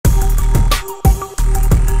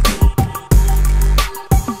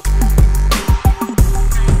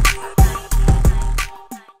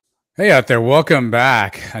Hey out there, welcome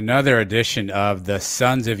back. Another edition of the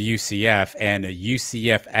Sons of UCF and a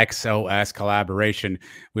UCFXOS collaboration.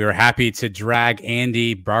 We were happy to drag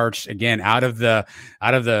Andy Barch again out of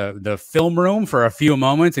the film room for a few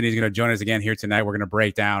moments, and he's going to join us again here tonight. We're going to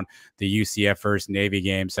break down the UCF versus Navy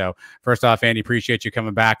game. So first off, Andy, appreciate you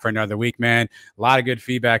coming back for another week, man. A lot of good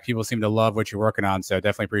feedback. People seem to love what you're working on, so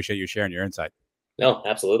definitely appreciate you sharing your insight. No,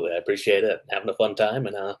 absolutely. I appreciate it. Having a fun time,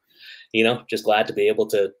 and just glad to be able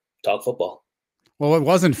to talk football. Well, it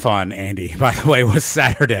wasn't fun, Andy, by the way. It was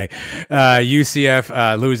Saturday.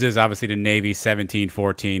 UCF loses, obviously, to Navy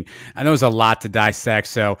 17-14. I know there's a lot to dissect,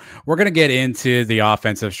 so we're going to get into the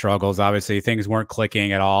offensive struggles. Obviously, things weren't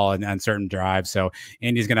clicking at all on certain drives, so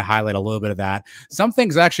Andy's going to highlight a little bit of that. Some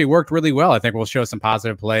things actually worked really well. I think we'll show some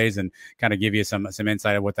positive plays and kind of give you some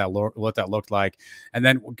insight of what that looked like. And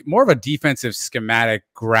then more of a defensive schematic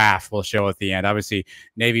graph we'll show at the end. Obviously,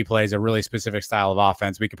 Navy plays a really specific style of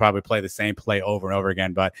offense. We could probably play the same play over and over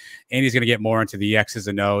again, but Andy's going to get more into the X's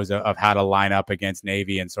and O's of how to line up against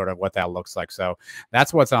Navy and sort of what that looks like. So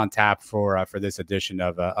that's what's on tap for this edition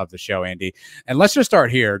of the show, Andy. And let's just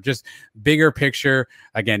start here, just bigger picture.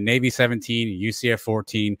 Again, Navy 17, UCF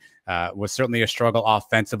 14. Was certainly a struggle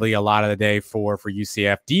offensively a lot of the day for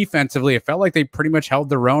UCF. Defensively, it felt like they pretty much held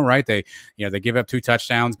their own, right? They give up 2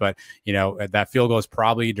 touchdowns, but that field goal is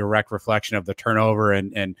probably a direct reflection of the turnover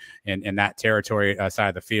and that territory side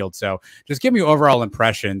of the field. So just give me overall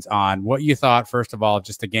impressions on what you thought, first of all,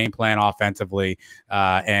 just the game plan offensively,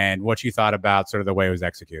 and what you thought about sort of the way it was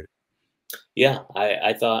executed. Yeah,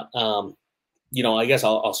 I thought I guess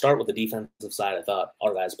I'll start with the defensive side. I thought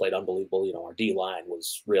our guys played unbelievable. Our D-line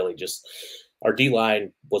was really our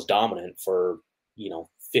D-line was dominant for,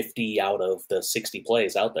 50 out of the 60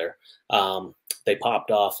 plays out there. They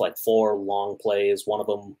popped off like 4 long plays, one of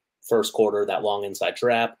them first quarter, that long inside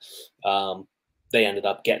trap. They ended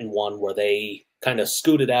up getting one where they kind of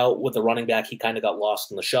scooted out with the running back. He kind of got lost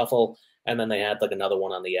in the shuffle. And then they had like another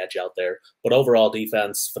one on the edge out there. But overall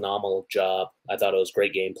defense, phenomenal job. I thought it was a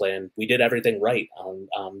great game plan. We did everything right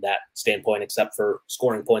on that standpoint, except for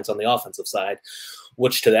scoring points on the offensive side,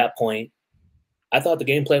 which to that point, I thought the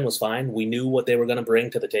game plan was fine. We knew what they were going to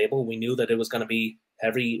bring to the table. We knew that it was going to be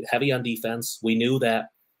heavy on defense. We knew that,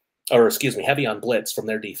 heavy on blitz from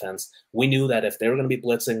their defense. We knew that if they were going to be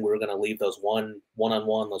blitzing, we were going to leave those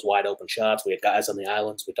one-on-one, those wide open shots. We had guys on the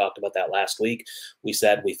islands. We talked about that last week. We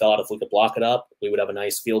said we thought if we could block it up, we would have a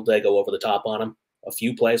nice field day, go over the top on them. A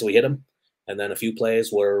few plays we hit them, and then a few plays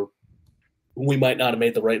where we might not have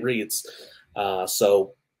made the right reads.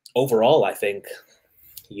 So overall, I think,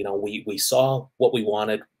 we saw what we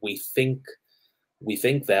wanted. We think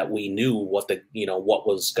that we knew what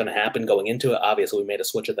was going to happen going into it. Obviously, we made a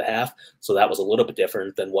switch at the half, so that was a little bit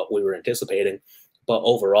different than what we were anticipating. But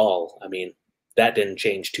overall, I mean, that didn't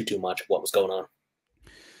change too much of what was going on.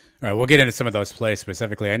 All right, we'll get into some of those plays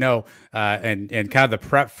specifically. I know, and kind of the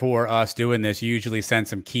prep for us doing this, you usually send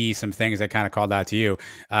some things that kind of called out to you.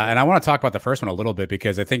 And I want to talk about the first one a little bit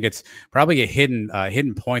because I think it's probably a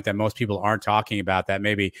hidden point that most people aren't talking about that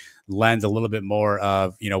maybe lends a little bit more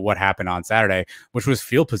of what happened on Saturday, which was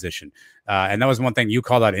field position. And that was one thing you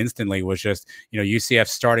called out instantly was just, UCF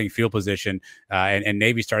starting field position and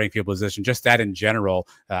Navy starting field position, just that in general,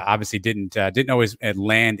 obviously didn't always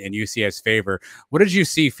land in UCF's favor. What did you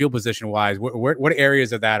see field position wise? What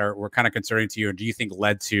areas of that were kind of concerning to you? Or do you think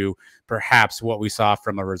led to perhaps what we saw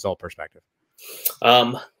from a result perspective?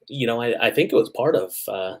 I think it was part of,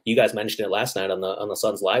 you guys mentioned it last night on the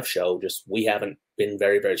Suns live show. Just we haven't been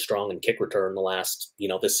very, very strong in kick return the last,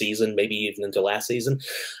 this season, maybe even into last season.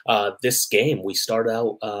 This game, we start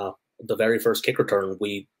out the very first kick return.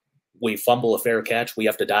 We fumble a fair catch. We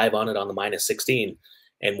have to dive on it on the -16,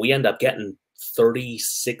 and we end up getting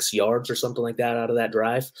 36 yards or something like that out of that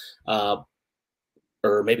drive.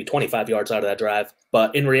 Or maybe 25 yards out of that drive.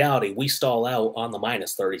 But in reality, we stall out on the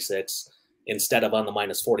 -36 instead of on the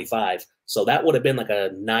 -45. So that would have been like a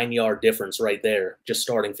 9-yard difference right there, just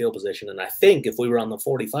starting field position. And I think if we were on the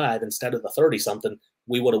 45 instead of the 30-something,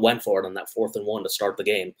 we would have went for it on that 4th and 1 to start the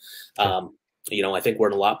game. I think we're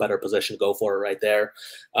in a lot better position to go for it right there.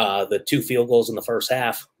 The 2 field goals in the first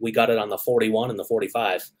half, we got it on the 41 and the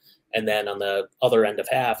 45. And then on the other end of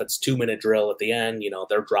half, it's 2-minute drill at the end.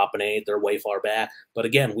 They're dropping 8. They're way far back. But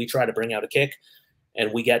again, we try to bring out a kick,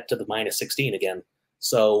 and we get to the -16 again.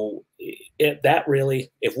 So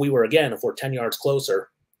if we're 10 yards closer,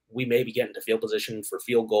 we may be getting to field position for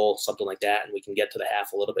field goal, something like that, and we can get to the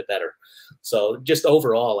half a little bit better. So just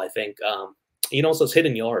overall, I think it's those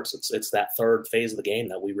hidden yards. It's that third phase of the game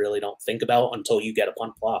that we really don't think about until you get a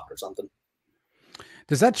punt block or something.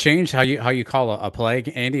 Does that change how you call a play,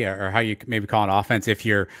 Andy, or how you maybe call an offense if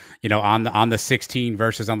you're on the 16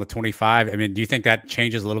 versus on the 25? I mean, do you think that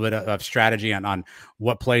changes a little bit of strategy on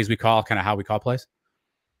what plays we call, kind of how we call plays?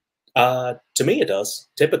 To me, it does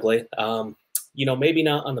typically. Maybe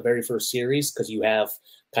not on the very first series because you have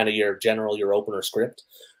kind of your opener script,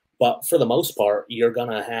 but for the most part, you're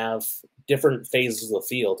gonna have different phases of the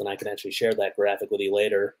field, and I can actually share that graphic with you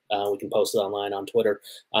later. We can post it online on Twitter.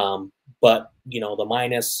 But the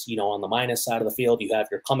minus, on the minus side of the field, you have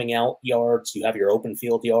your coming out yards, you have your open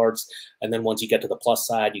field yards, and then once you get to the plus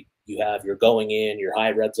side, you have your going in, your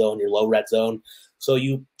high red zone, your low red zone. So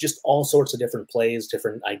you just all sorts of different plays,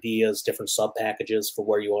 different ideas, different sub packages for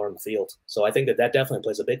where you are in the field. So I think that definitely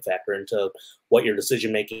plays a big factor into what your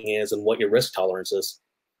decision making is and what your risk tolerance is.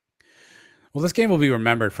 Well, this game will be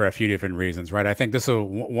remembered for a few different reasons, right? I think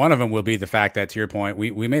one of them will be the fact that, to your point,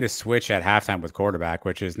 we made a switch at halftime with quarterback,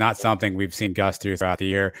 which is not something we've seen Gus do throughout the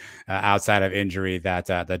year, outside of injury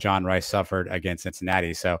that John Rice suffered against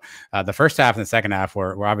Cincinnati. So the first half and the second half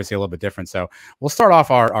were obviously a little bit different. So we'll start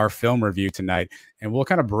off our film review tonight, and we'll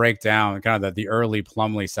kind of break down kind of the early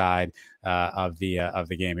Plumlee side of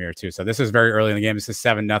the game here too. So this is very early in the game. This is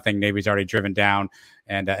 7-0. Navy's already driven down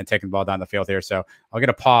and taking the ball down the field here. So I'll get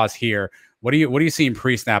a pause here. What do you see in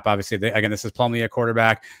pre-snap? Obviously, again, this is Plumlee at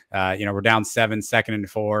quarterback. We're down 7, 2nd and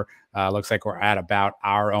 4. Looks like we're at about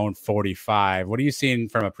our own 45. What are you seeing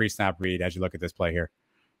from a pre-snap read as you look at this play here?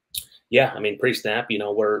 Yeah, I mean, pre-snap,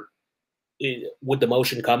 we're with the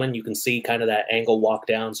motion coming, you can see kind of that angle walk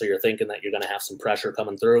down. So you're thinking that you're going to have some pressure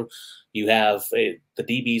coming through. You have the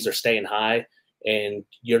DBs are staying high, and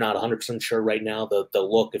you're not 100% sure right now the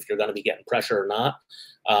look if you're going to be getting pressure or not.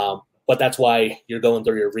 But that's why you're going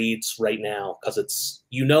through your reads right now, because it's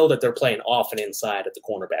that they're playing off and inside at the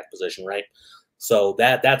cornerback position, right? So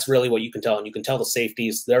that's really what you can tell. And you can tell the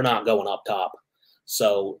safeties, they're not going up top.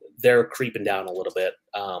 So they're creeping down a little bit.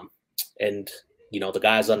 And the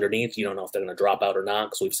guys underneath, you don't know if they're going to drop out or not,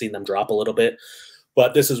 because we've seen them drop a little bit.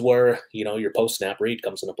 But this is where, your post-snap read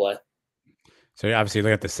comes into play. So obviously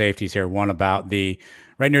look at the safeties here. One about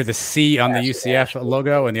right near the C on the UCF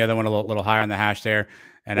logo, and the other one a little higher on the hash there.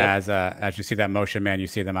 And yep. As you see that motion, man, you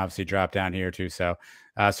see them obviously drop down here too. So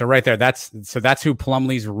right there, that's who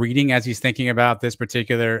Plumlee's reading as he's thinking about this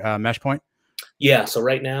particular mesh point. Yeah. So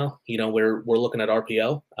right now, we're looking at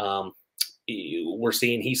RPO. We're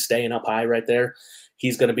seeing he's staying up high right there.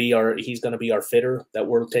 He's going to be our fitter that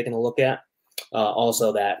we're taking a look at.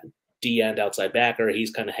 Also that D end outside backer,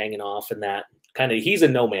 he's kind of hanging off in that he's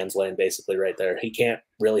in no man's land basically right there. He can't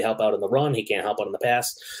really help out in the run. He can't help out in the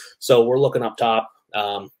pass. So we're looking up top.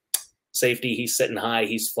 Safety, he's sitting high.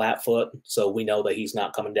 He's flat foot. So we know that he's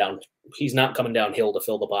not coming down. He's not coming downhill to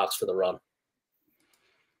fill the box for the run.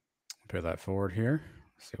 Put that forward here.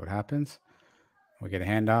 See what happens. We get a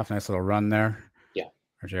handoff. Nice little run there. Yeah.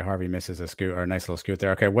 RJ Harvey misses a scoot, or a nice little scoot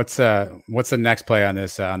there. Okay. What's the next play on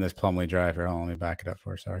this Plumlee drive here? Let me back it up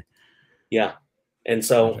for. Sorry. Yeah. And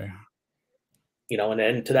so, and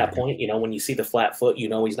then to that point, when you see the flat foot,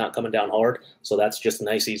 he's not coming down hard. So that's just a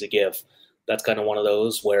nice, easy give. That's kind of one of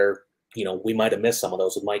those where, we might have missed some of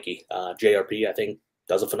those with Mikey. JRP, I think,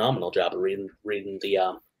 does a phenomenal job of reading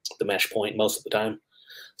the mesh point most of the time.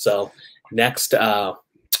 So next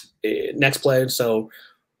play. So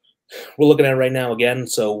we're looking at it right now again.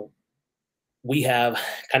 So we have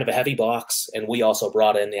kind of a heavy box, and we also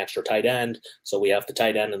brought in the extra tight end. So we have the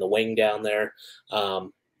tight end and the wing down there.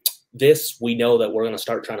 We know that we're going to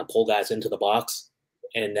start trying to pull guys into the box,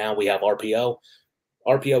 and now we have RPO.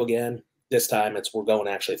 RPO again. This time we're going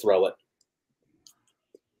to actually throw it.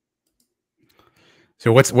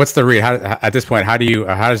 So what's the read? At this point, how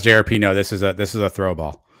does JRP know this is a throw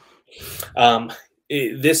ball?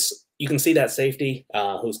 You can see that safety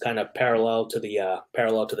who's kind of parallel to the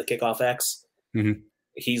kickoff X. Mm-hmm.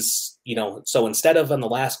 He's so instead of on the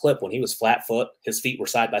last clip when he was flat foot, his feet were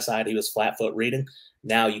side by side, he was flat foot reading.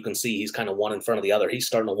 Now you can see he's kind of one in front of the other. He's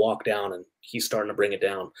starting to walk down, and he's starting to bring it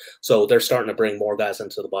down. So they're starting to bring more guys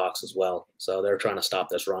into the box as well. So they're trying to stop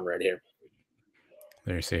this run right here.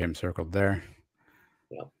 There you see him circled there.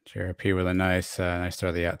 Yeah. JRP with a nice throw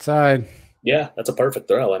to the outside. Yeah, that's a perfect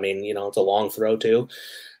throw. I mean, it's a long throw too.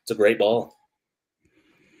 It's a great ball.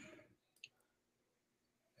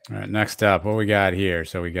 All right, next up, what we got here?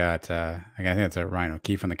 So we got, I think it's a Ryan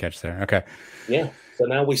O'Keefe on the catch there. Okay. Yeah. So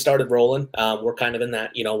now we started rolling. We're kind of in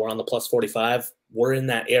that, we're on the plus 45. We're in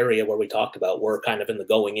that area where we talked about. We're kind of in the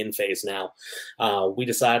going in phase now. We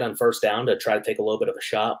decide on first down to try to take a little bit of a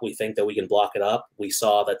shot. We think that we can block it up. We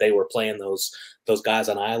saw that they were playing those guys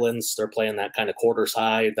on islands. They're playing that kind of quarters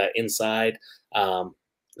high, that inside.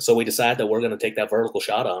 So we decide that we're going to take that vertical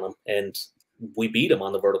shot on them, and we beat them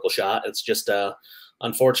on the vertical shot. It's just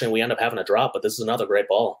unfortunately we end up having a drop, but this is another great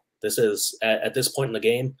ball. This is at this point in the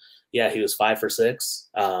game. Yeah, he was 5 for 6.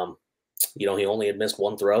 He only had missed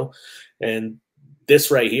one throw, and this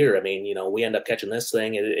right here, I mean, we end up catching this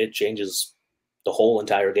thing. It changes the whole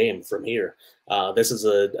entire game from here. This is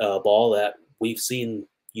a ball that we've seen,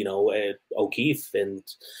 at O'Keefe, and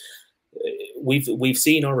we've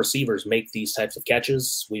seen our receivers make these types of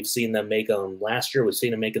catches. We've seen them make them last year. We've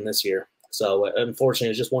seen them make them this year. So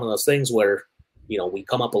unfortunately, it's just one of those things where, we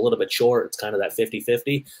come up a little bit short. It's kind of that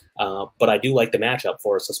 50-50. But I do like the matchup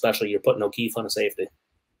for us, especially you're putting O'Keefe on a safety.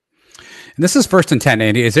 And this is 1st and 10,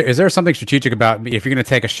 Andy. Is there something strategic about if you're going to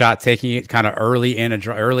take a shot, taking it kind of early in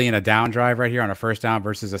a down drive right here on a first down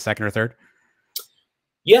versus a second or third?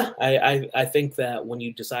 Yeah, I think that when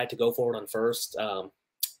you decide to go forward on first,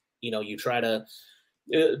 you try to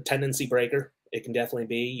tendency breaker. It can definitely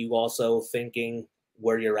be. You also thinking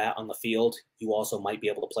where you're at on the field. You also might be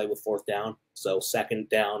able to play with 4th down. So second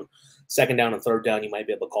down and third down, you might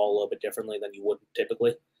be able to call a little bit differently than you would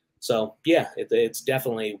typically. So yeah, it's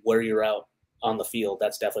definitely where you're out on the field.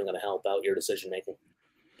 That's definitely going to help out your decision making.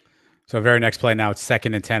 So very next play now, it's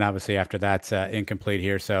 2nd and 10. Obviously after that's incomplete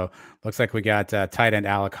here. So looks like we got tight end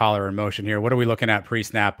Alec Holler in motion here. What are we looking at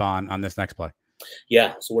pre-snap on this next play?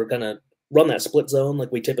 Yeah, so we're going to run that split zone like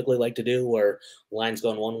we typically like to do, where line's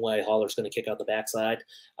going one way, Holler's going to kick out the backside.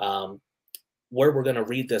 Where we're going to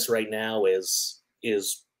read this right now is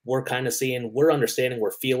we're kind of we're understanding,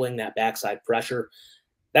 we're feeling that backside pressure.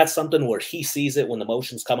 That's something where he sees it when the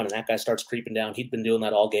motion's coming and that guy starts creeping down. He'd been doing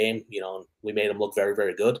that all game, and we made him look very,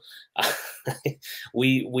 very good.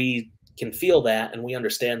 We can feel that and we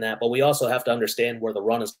understand that, but we also have to understand where the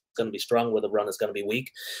run is going to be strong, where the run is going to be weak.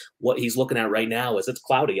 What he's looking at right now is it's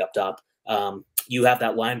cloudy up top. You have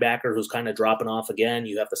that linebacker who's kind of dropping off again.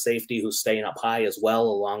 You have the safety who's staying up high as well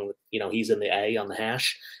along, he's in the A on the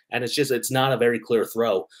hash. And it's not a very clear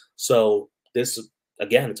throw. So this,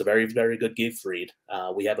 again, it's a very, very good give read.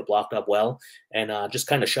 We have it blocked up well. And just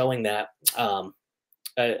kind of showing that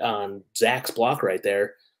on Zach's block right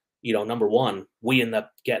there, number one, we end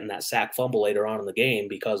up getting that sack fumble later on in the game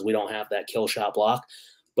because we don't have that kill shot block.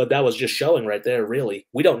 But that was just showing right there, really,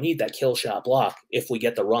 we don't need that kill shot block if we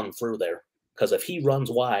get the run through there. Because if he runs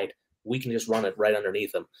wide, we can just run it right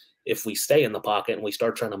underneath him. If we stay in the pocket and we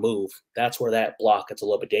start trying to move, that's where that block gets a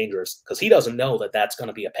little bit dangerous because he doesn't know that that's going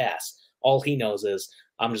to be a pass. All he knows is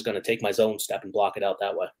I'm just going to take my zone step and block it out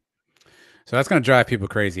that way. So that's going to drive people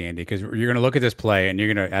crazy, Andy, because you're going to look at this play and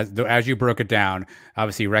you're going to, as you broke it down,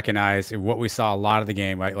 obviously recognize what we saw a lot of the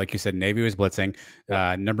game, right? Like you said, Navy was blitzing.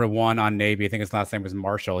 Number 1 on Navy, I think his last name was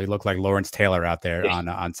Marshall. He looked like Lawrence Taylor out there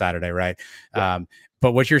on Saturday, right? Yeah.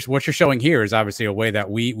 But what you're showing here is obviously a way that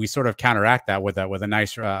we sort of counteract that with a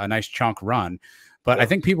nice chunk run. But I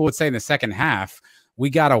think people would say in the second half, we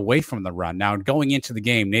got away from the run. Now, going into the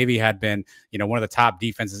game, Navy had been, one of the top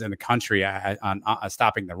defenses in the country on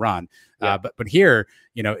stopping the run. Yeah. But here,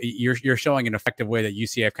 you're showing an effective way that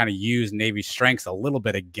UCF kind of used Navy's strengths a little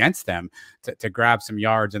bit against them to grab some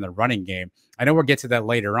yards in the running game. I know we'll get to that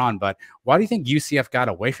later on, but why do you think UCF got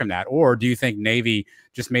away from that? Or do you think Navy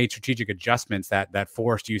just made strategic adjustments that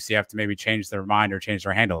forced UCF to maybe change their mind or change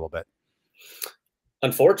their hand a little bit?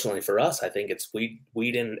 Unfortunately for us, I think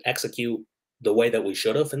we didn't execute the way that we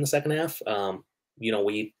should have in the second half.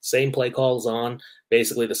 We same play calls on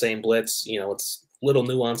basically the same blitz. It's little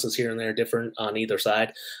nuances here and there different on either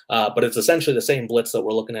side, but it's essentially the same blitz that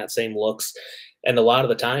we're looking at, same looks. And a lot of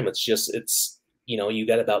the time it's you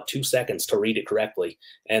got about 2 seconds to read it correctly.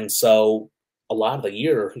 And so a lot of the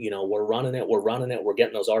year, we're running it, we're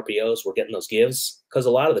getting those RPOs, we're getting those gives. Cause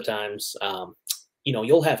a lot of the times,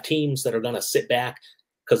 you'll have teams that are going to sit back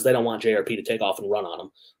because they don't want JRP to take off and run on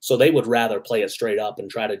them. So they would rather play it straight up and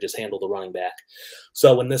try to just handle the running back.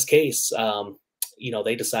 So in this case,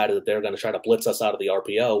 they decided that they're going to try to blitz us out of the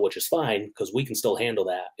RPO, which is fine because we can still handle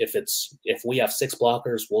that. If we have 6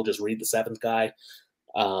 blockers, we'll just read the 7th guy.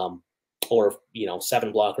 Or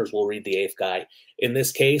 7 blockers, we'll read the 8th guy. In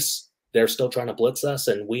this case, they're still trying to blitz us,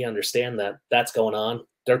 and we understand that that's going on.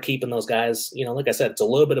 They're keeping those guys, like I said, it's a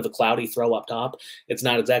little bit of a cloudy throw up top. It's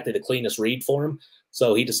not exactly the cleanest read for him.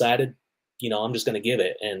 So he decided, I'm just going to give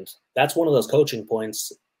it. And that's one of those coaching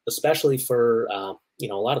points, especially for, a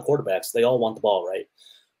lot of quarterbacks. They all want the ball, right?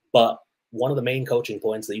 But one of the main coaching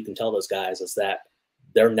points that you can tell those guys is that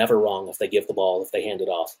they're never wrong if they give the ball, if they hand it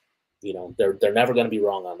off. They're never going to be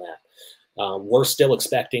wrong on that. We're still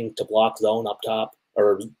expecting to block zone up top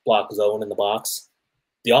or block zone in the box.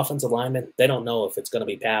 The offensive linemen, they don't know if it's going to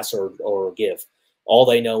be pass or give. All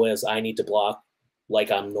they know is I need to block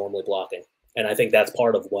like I'm normally blocking. And I think that's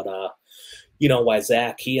part of what, why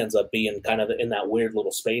Zach, he ends up being kind of in that weird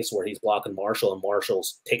little space where he's blocking Marshall and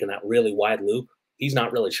Marshall's taking that really wide loop. He's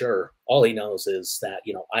not really sure. All he knows is that,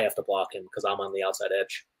 I have to block him because I'm on the outside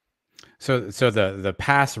edge. So the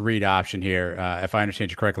pass read option here, if I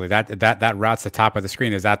understand you correctly, that route's the top of the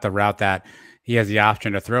screen. Is that the route that he has the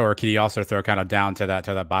option to throw, or can he also throw kind of down to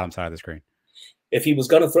that bottom side of the screen? If he was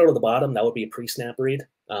going to throw to the bottom, that would be a pre-snap read.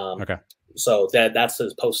 Okay. So that's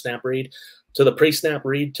his post-snap read. To the pre-snap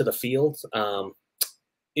read to the field,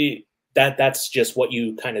 that's just what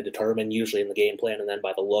you kind of determine usually in the game plan and then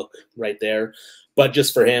by the look right there. But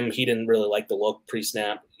just for him, he didn't really like the look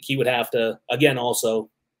pre-snap. He would have to, again, also,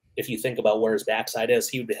 if you think about where his backside is,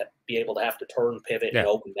 he would be able to have to turn, pivot, and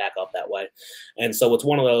open back up that way. And so it's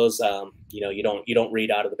one of those, you don't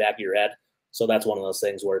read out of the back of your head. So that's one of those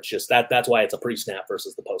things where it's just that's why it's a pre-snap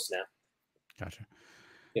versus the post-snap. Gotcha.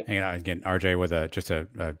 Yeah. Hanging out again, RJ with just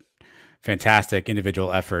a fantastic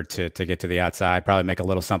individual effort to get to the outside, probably make a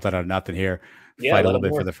little something out of nothing here. Yeah, fight a little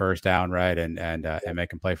bit for the first down, right, and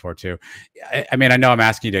make him play for it too. I mean, I know I'm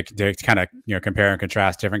asking you to kind of compare and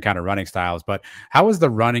contrast different kind of running styles, but how is the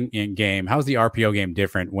running in game? How is the RPO game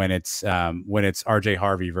different when it's RJ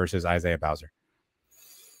Harvey versus Isaiah Bowser?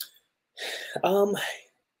 I don't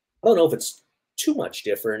know if it's too much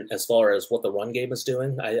different as far as what the run game is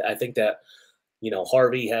doing. I think that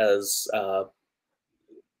Harvey has.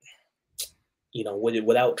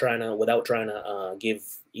 Without trying to give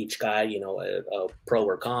each guy, a pro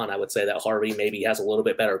or con, I would say that Harvey maybe has a little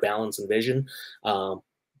bit better balance and vision.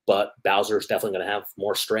 But Bowser's definitely going to have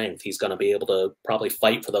more strength. He's going to be able to probably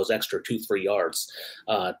fight for those extra 2-3 yards.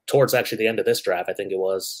 Towards actually the end of this drive, I think it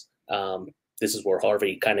was, this is where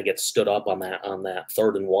Harvey kind of gets stood up on that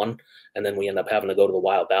 3rd and 1. And then we end up having to go to the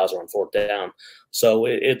wild Bowser on 4th down. So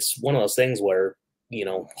it's one of those things where,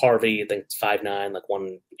 Harvey, I think it's 5'9", like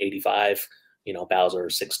 185, Bowser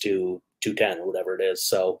 6'2", 210 or whatever it is.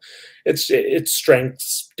 So it's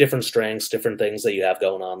strengths, different things that you have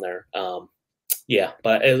going on there.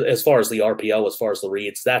 But as far as the RPO, as far as the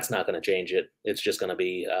reads, that's not going to change it. It's just going to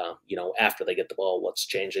be, after they get the ball, what's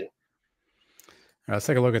changing. All right, let's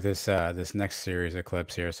take a look at this this next series of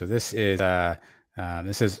clips here. So this is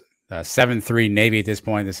 7-3 Navy at this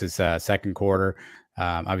point. This is second quarter.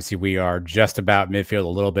 Obviously, we are just about midfield, a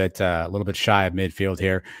little bit shy of midfield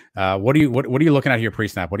here. What are you looking at here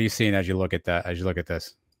pre-snap? What are you seeing as you look at that? As you look at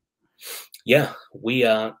this? Yeah, we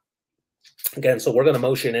again. So we're going to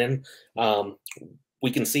motion in.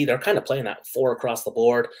 We can see they're kind of playing that 4 across the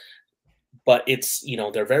board, but it's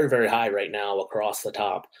they're very, very high right now across the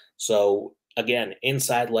top. So again,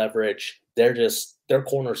 inside leverage. Their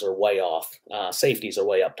corners are way off. Safeties are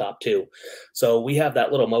way up top too. So we have that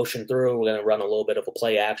little motion through. We're going to run a little bit of a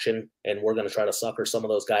play action, and we're going to try to sucker some of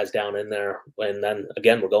those guys down in there. And then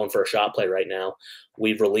again, we're going for a shot play right now.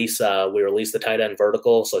 We release the tight end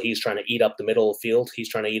vertical, so he's trying to eat up the middle of the field. He's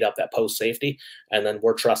trying to eat up that post safety, and then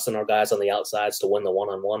we're trusting our guys on the outsides to win the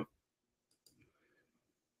one-on-one.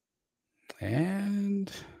 And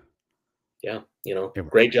yeah,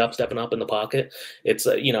 great job stepping up in the pocket. It's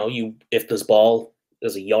if this ball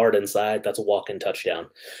is a yard inside, that's a walk-in touchdown.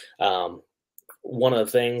 One of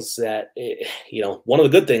the things that one of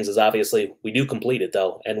the good things is obviously we do complete it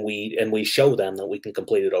though, and we show them that we can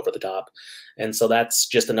complete it over the top, and so that's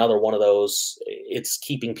just another one of those. It's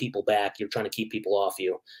keeping people back. You're trying to keep people off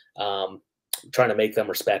you, trying to make them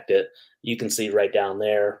respect it. You can see right down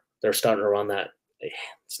there they're starting to run that.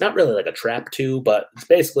 It's not really like a trap two, but it's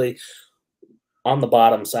basically. On the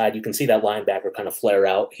bottom side, you can see that linebacker kind of flare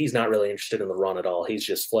out. He's not really interested in the run at all. He's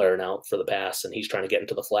just flaring out for the pass, and he's trying to get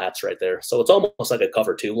into the flats right there. So it's almost like a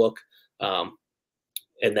cover 2 look.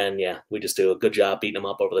 And then, we just do a good job beating him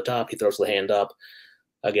up over the top. He throws the hand up,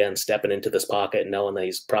 again, stepping into this pocket and knowing that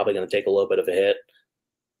he's probably going to take a little bit of a hit.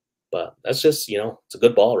 But that's just, it's a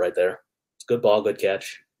good ball right there. It's a good ball, good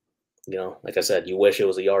catch. Like I said, you wish it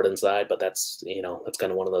was a yard inside, but that's, that's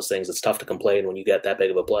kind of one of those things. It's tough to complain when you get that big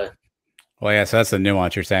of a play. Well, yeah, so that's the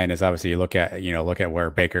nuance you're saying is obviously you look at where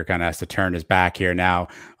Baker kind of has to turn his back here now,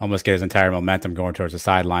 almost get his entire momentum going towards the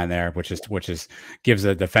sideline there, which is gives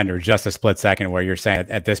the defender just a split second where you're saying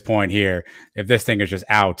at this point here, if this thing is just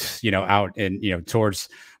out and towards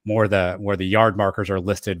more where the yard markers are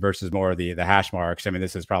listed versus more of the hash marks, I mean,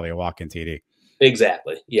 this is probably a walk-in TD.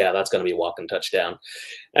 Exactly. Yeah, that's going to be a walking touchdown.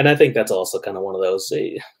 And I think that's also kind of one of those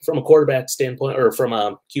from a quarterback standpoint or from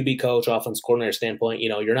a QB coach, offense coordinator standpoint,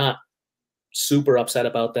 you're not super upset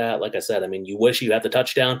about that. Like I said, I mean, you wish you had the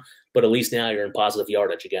touchdown, but at least now you're in positive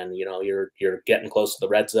yardage again. You're getting close to the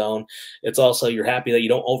red zone. It's also you're happy that you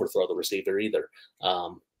don't overthrow the receiver either.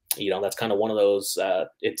 That's kind of one of those.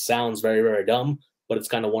 It sounds very very dumb, but it's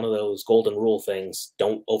kind of one of those golden rule things.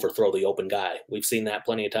 Don't overthrow the open guy. We've seen that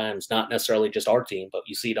plenty of times. Not necessarily just our team, but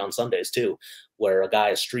you see it on Sundays too, where a guy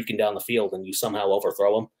is streaking down the field and you somehow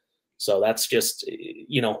overthrow him. So that's just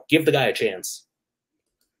give the guy a chance.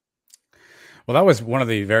 Well, that was one of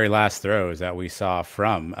the very last throws that we saw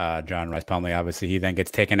from John Rice Plumlee. Obviously, he then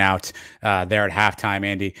gets taken out there at halftime,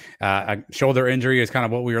 Andy. A shoulder injury is kind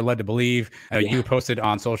of what we were led to believe. You posted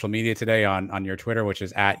on social media today on your Twitter, which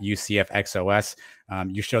is at UCFXOS.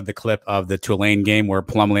 You showed the clip of the Tulane game where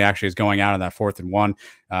Plumlee actually is going out on that 4th and 1.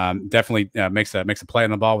 Definitely makes a play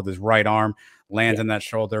on the ball with his right arm, lands in that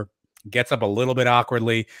shoulder. Gets up a little bit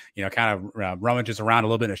awkwardly, kind of rummages around a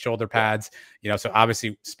little bit in his shoulder pads, so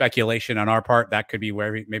obviously speculation on our part, that could be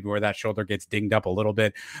where that shoulder gets dinged up a little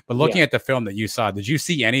bit. But looking at the film that you saw, did you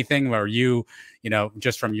see anything where you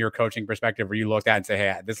just from your coaching perspective, where you looked at and say,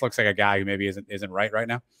 hey, this looks like a guy who maybe isn't right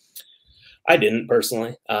now? I didn't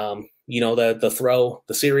personally. The throw,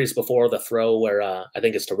 the series before the throw where I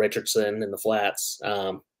think it's to Richardson in the flats.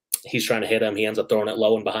 He's trying to hit him. He ends up throwing it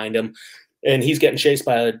low and behind him. And he's getting chased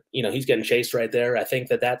he's getting chased right there. I think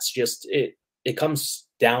that's just it. It comes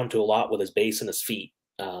down to a lot with his base and his feet.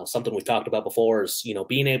 Something we've talked about before is,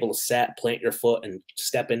 being able to plant your foot and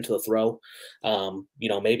step into the throw.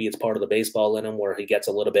 Maybe it's part of the baseball in him where he gets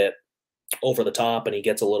a little bit over the top and he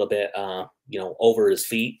gets a little bit, over his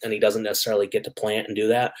feet and he doesn't necessarily get to plant and do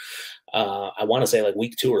that. I want to say like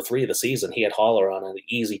week 2 or 3 of the season, he had Holler on an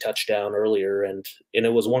easy touchdown earlier. And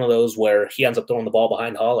it was one of those where he ends up throwing the ball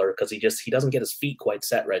behind Holler because he doesn't get his feet quite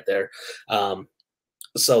set right there.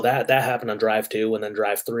 So that happened on drive 2, and then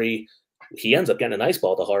drive 3, he ends up getting a nice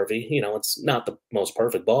ball to Harvey. It's not the most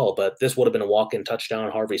perfect ball, but this would have been a walk-in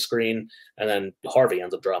touchdown, Harvey screen, and then Harvey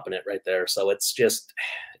ends up dropping it right there. So it's just,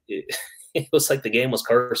 it was like the game was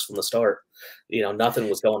cursed from the start. Nothing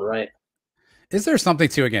was going right. Is there something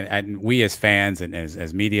to, again, and we as fans and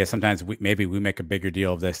as media, sometimes maybe we make a bigger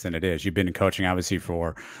deal of this than it is. You've been coaching obviously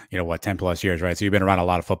for, 10 plus years, right? So you've been around a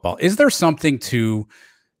lot of football. Is there something to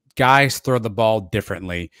guys throw the ball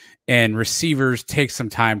differently and receivers take some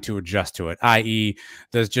time to adjust to it? I.e.,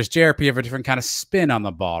 does just JRP have a different kind of spin on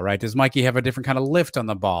the ball, right? Does Mikey have a different kind of lift on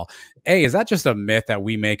the ball? Is that just a myth that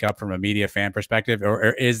we make up from a media fan perspective,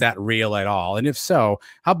 or is that real at all? And if so,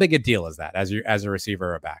 how big a deal is that as a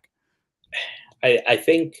receiver or a back? I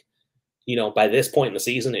think, by this point in the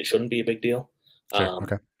season, it shouldn't be a big deal. Sure.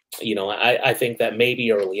 Okay. I think that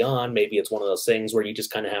maybe early on, maybe it's one of those things where you just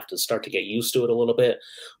kind of have to start to get used to it a little bit.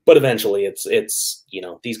 But eventually it's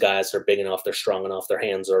these guys are big enough, they're strong enough, their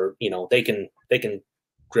hands are, they can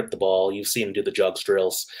grip the ball. You've seen them do the jugs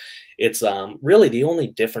drills. It's really the only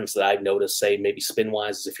difference that I've noticed, say maybe spin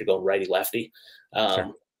wise, is if you're going righty lefty.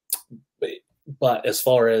 Sure. But as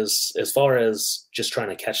far as just trying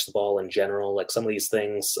to catch the ball in general, like some of these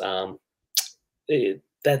things,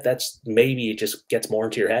 that's maybe it just gets more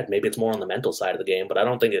into your head. Maybe it's more on the mental side of the game, but I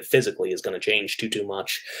don't think it physically is going to change too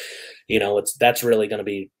much. That's really going to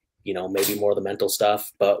be, maybe more of the mental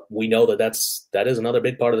stuff, but we know that is another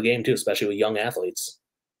big part of the game too, especially with young athletes.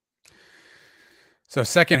 So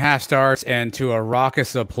second half starts, and to a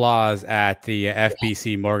raucous applause at the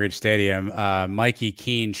FBC Mortgage Stadium, Mikey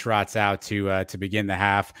Keene trots out to begin the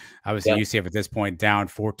half. Obviously, UCF at this point down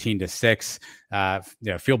 14-6.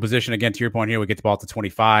 Field position again. To your point here, we get the ball to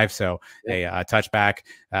 25, so a touchback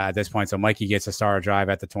at this point. So Mikey gets a star drive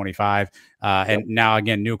at the 25, and now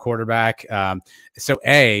again new quarterback. So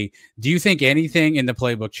do you think anything in the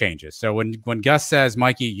playbook changes? So when Gus says,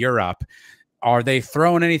 "Mikey, you're up," are they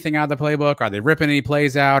throwing anything out of the playbook? Are they ripping any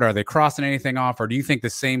plays out? Are they crossing anything off? Or do you think the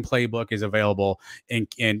same playbook is available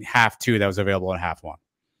in half 2 that was available in half 1?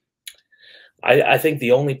 I think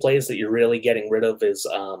the only plays that you're really getting rid of is,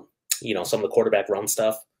 some of the quarterback run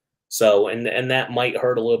stuff. So, and that might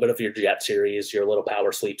hurt a little bit of your jet series, your little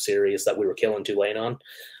power sweep series that we were killing Tulane on.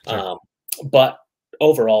 Sure. But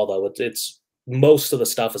overall, though, it's most of the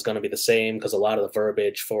stuff is going to be the same because a lot of the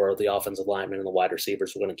verbiage for the offensive linemen and the wide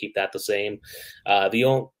receivers, we're going to keep that the same.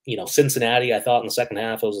 Cincinnati, I thought in the second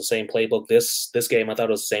half it was the same playbook. This game, I thought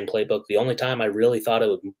it was the same playbook. The only time I really thought it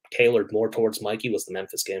was tailored more towards Mikey was the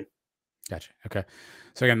Memphis game. Gotcha. Okay.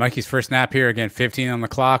 So again, Mikey's first snap here. Again, 15 on the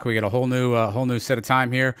clock. We get a whole new set of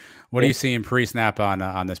time here. What are you seeing pre-snap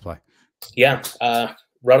on this play? Yeah.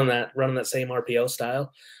 running that same RPO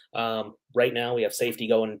style. Right now we have safety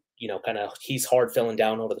going, kind of he's hard filling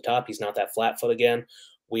down over the top. He's not that flat foot again.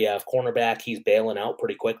 We have cornerback. He's bailing out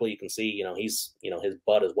pretty quickly. You can see, he's, his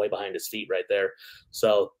butt is way behind his feet right there.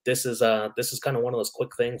 So this is kind of one of those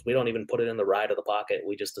quick things. We don't even put it in the ride of the pocket.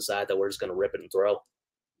 We just decide that we're just going to rip it and throw.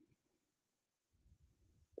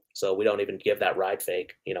 So we don't even give that ride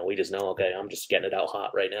fake. We just know, okay, I'm just getting it out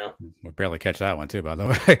hot right now. We barely catch that one too, by the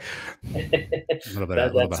way. a little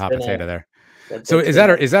bit hot potato there. So is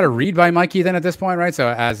that a read by Mikey then at this point, right? So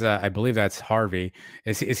as I believe that's Harvey.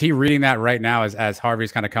 Is he reading that right now as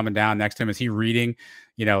Harvey's kind of coming down next to him? Is he reading,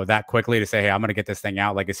 that quickly to say, hey, I'm going to get this thing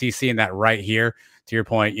out? Like, is he seeing that right here? To your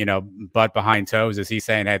point, butt behind toes. Is he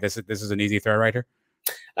saying, hey, this is an easy throw right here?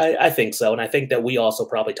 I think so. And I think that we also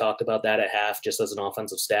probably talked about that at half, just as an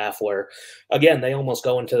offensive staff, where, again, they almost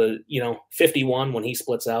go into, 51 when he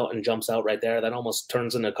splits out and jumps out right there. That almost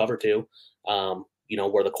turns into cover two,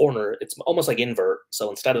 where the corner, it's almost like invert. So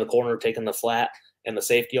instead of the corner taking the flat and the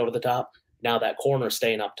safety over the top, now that corner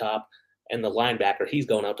staying up top and the linebacker, he's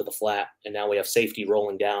going out to the flat. And now we have safety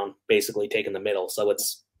rolling down, basically taking the middle. So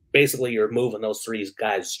it's basically you're moving those three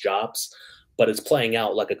guys' jobs, but it's playing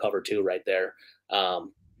out like a cover two right there.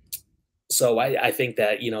 So I think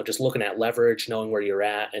that, just looking at leverage, knowing where you're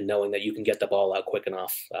at and knowing that you can get the ball out quick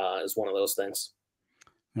enough is one of those things.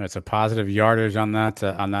 It's a positive yardage on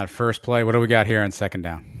that first play. What do we got here on second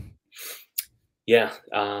down? Yeah.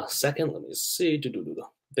 Second, let me see. I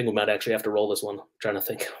think we might actually have to roll this one. I'm trying to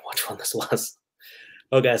think which one this was.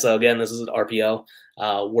 Okay. So again, this is an RPO.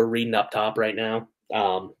 We're reading up top right now.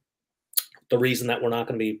 The reason that we're not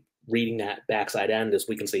going to be reading that backside end is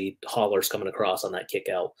we can see haulers coming across on that kick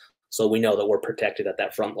out. So we know that we're protected at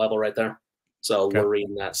that front level right there. So We're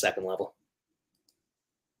reading that second level.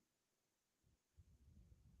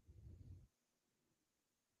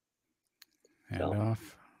 Handoff.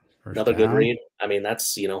 Another good read. I mean,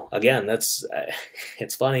 that's, again, that's,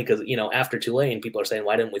 it's funny because, after Tulane, people are saying,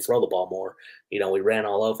 why didn't we throw the ball more? We ran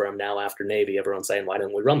all over them. Now after Navy, everyone's saying, why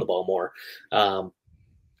didn't we run the ball more?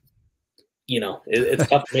 It's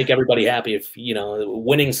tough to make everybody happy if,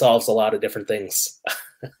 winning solves a lot of different things.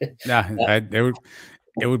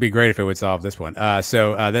 It would be great if it would solve this one.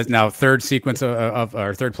 So there's now third sequence of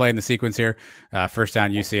our third play in the sequence here. First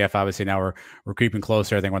down UCF. Obviously now we're creeping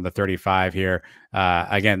closer. I think we're on the 35 here.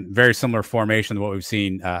 Again, very similar formation to what we've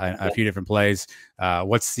seen in a few different plays.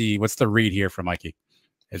 What's the read here from Mikey?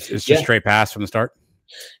 It's just straight pass from the start.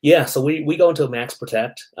 Yeah. So we go into a max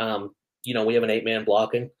protect. We have an 8-man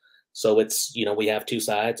blocking. So it's, we have two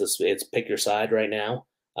sides. It's pick your side right now.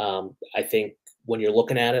 I think when you're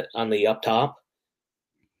looking at it on the up top,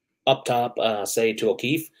 say to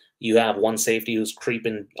O'Keefe, you have one safety who's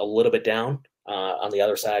creeping a little bit down. On the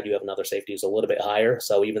other side, you have another safety who's a little bit higher.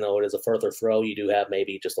 So even though it is a further throw, you do have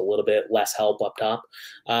maybe just a little bit less help up top.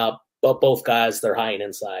 But both guys, they're high and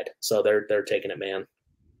inside. So they're taking it, man.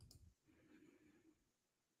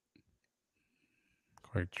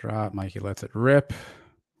 Quick drop. Mikey lets it rip.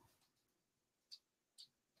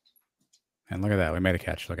 And look at that. We made a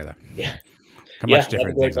catch. Look at that. Yeah. Much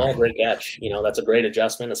different. Great ball, great catch. That's a great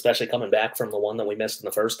adjustment, especially coming back from the one that we missed in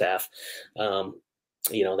the first half.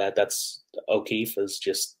 That's O'Keefe is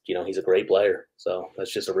just, he's a great player. So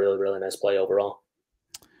that's just a really, really nice play overall.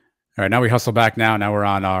 All right, now we hustle back. Now we're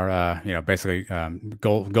on our, basically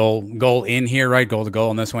goal in here, right? Goal to goal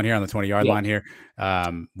on this one here on the 20-yard line here.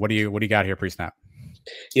 What do you got here pre-snap?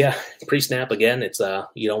 Yeah, pre-snap again. It's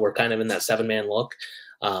we're kind of in that 7-man look.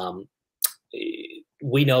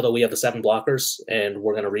 We know that we have the 7 blockers, and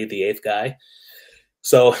we're going to read the 8th guy.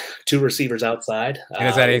 So 2 receivers outside. And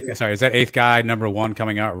is that 8th guy number 1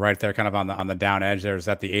 coming out right there, kind of on the down edge there? Is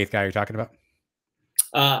that the 8th guy you're talking about?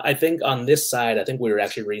 I think on this side, I think we were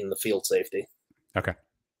actually reading the field safety. Okay.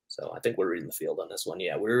 So I think we're reading the field on this one.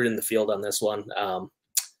 Yeah, we were in the field on this one.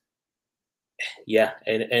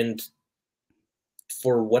 And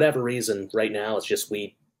for whatever reason, right now it's just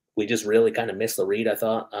we just really kind of missed the read. I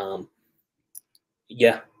thought.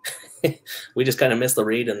 We just kind of missed the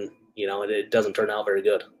read, and it doesn't turn out very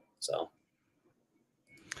good. So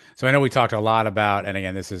I know we talked a lot about, and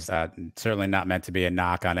again, this is certainly not meant to be a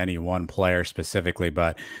knock on any one player specifically,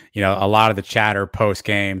 but a lot of the chatter post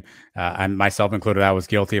game, and myself included, I was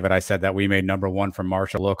guilty of it. I said that we made number 1 from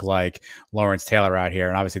Marshall look like Lawrence Taylor out here,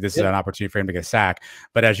 and obviously this is an opportunity for him to get a sack.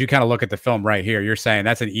 But as you kind of look at the film right here, you're saying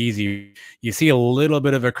that's an easy. You see a little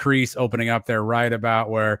bit of a crease opening up there, right about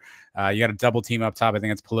where. You got a double team up top. I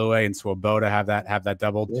think it's Palue and Swoboda have that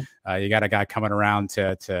doubled. You got a guy coming around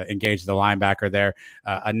to engage the linebacker there.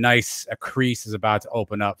 A crease is about to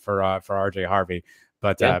open up for RJ Harvey,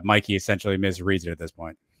 but Mikey essentially misreads it at this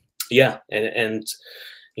point. Yeah, and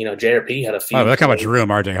JRP had a Oh, few look how much plays. room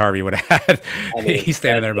RJ Harvey would have had. I mean, He's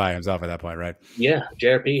standing there by himself at that point, right? yeah,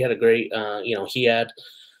 JRP had a great. He had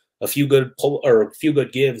a few good a few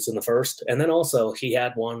good gives in the first, and then also he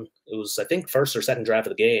had one. It was, I think, first or second drive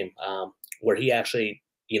of the game, where he actually,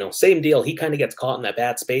 same deal. He kind of gets caught in that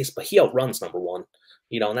bad space, but he outruns number one.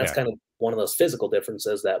 And that's Yeah. kind of one of those physical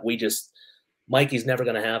differences that we just. Mikey's never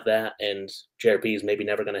going to have that, and JRP is maybe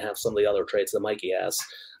never going to have some of the other traits that Mikey has.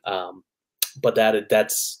 But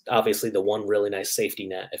that's obviously the one really nice safety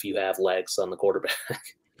net if you have legs on the quarterback.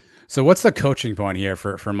 So what's the coaching point here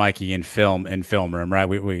for Mikey in film room, right?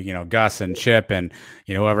 We Gus and Chip and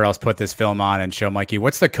whoever else put this film on and show Mikey.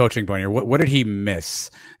 What's the coaching point here? What did he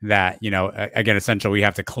miss that again, essentially we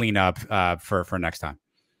have to clean up for next time?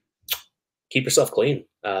 Keep yourself clean.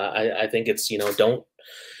 I think it's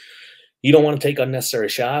you don't want to take unnecessary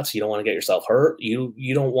shots. You don't want to get yourself hurt.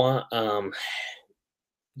 You don't want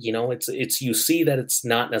it's you see that it's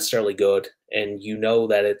not necessarily good, and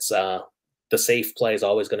that it's the safe play is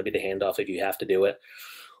always going to be the handoff if you have to do it.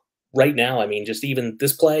 Right now, I mean, just even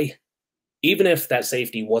this play, even if that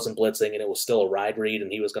safety wasn't blitzing and it was still a ride read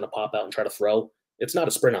and he was going to pop out and try to throw, it's not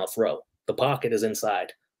a sprint out throw. The pocket is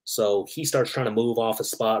inside. So he starts trying to move off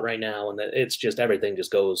his spot right now, and it's just everything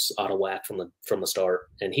just goes out of whack from the start,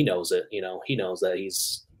 and he knows it. He knows that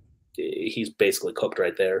he's basically cooked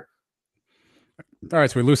right there. All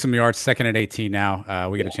right, so we lose some yards. 2nd and 18 now.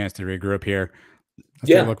 We get a chance to regroup here.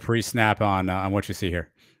 Let's take a look pre-snap on what you see here.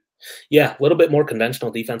 Yeah, a little bit more conventional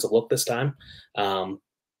defensive look this time.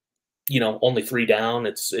 Only 3 down.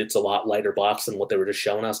 It's a lot lighter box than what they were just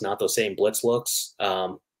showing us. Not those same blitz looks.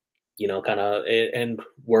 And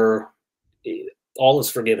we're all is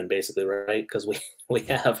forgiven basically, right? Because we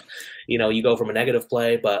have, you go from a negative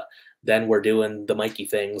play, but then we're doing the Mikey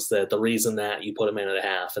things. That the reason that you put him in at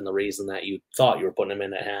half and the reason that you thought you were putting him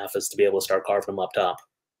in at half is to be able to start carving him up top.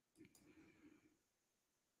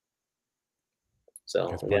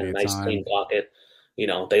 So again, nice clean pocket.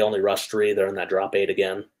 They only rush 3. They're in that drop 8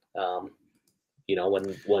 again.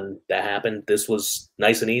 When that happened, this was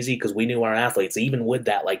nice and easy because we knew our athletes, even with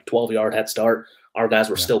that 12-yard head start, our guys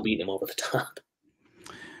were still beating them over the top.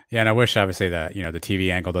 Yeah, and I wish obviously that the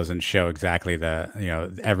TV angle doesn't show exactly the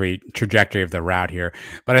every trajectory of the route here.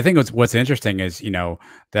 But I think what's interesting is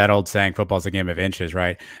that old saying, football's a game of inches,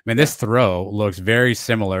 right? I mean, this throw looks very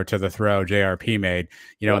similar to the throw JRP made,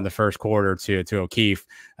 in the first quarter to O'Keefe.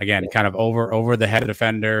 Again, kind of over the head of the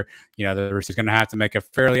defender. The receiver's going to have to make a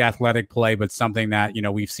fairly athletic play, but something that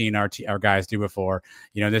we've seen our guys do before.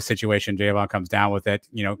 In this situation, Javon comes down with it,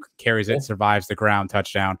 carries it, survives the ground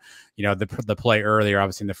touchdown. The play earlier,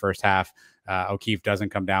 obviously in the first half, O'Keefe doesn't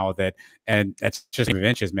come down with it, and that's just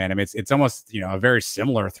inches, man. I mean, it's almost a very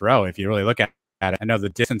similar throw if you really look at it. I know the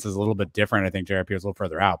distance is a little bit different. I think JRP was a little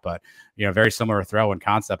further out, but very similar throw and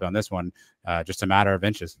concept on this one, just a matter of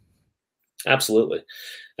inches. Absolutely.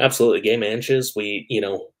 Game of inches. We,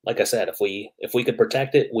 like I said, if we could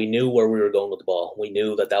protect it, we knew where we were going with the ball. We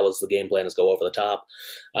knew that was the game plan, is go over the top.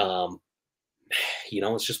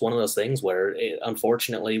 It's just one of those things where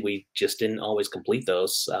unfortunately we just didn't always complete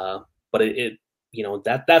those. But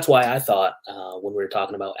that's why I thought when we were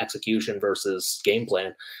talking about execution versus game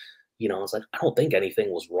plan, I was like, I don't think anything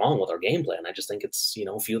was wrong with our game plan. I just think it's,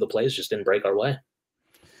 a few of the plays just didn't break our way.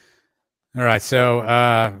 All right, so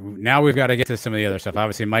now we've got to get to some of the other stuff.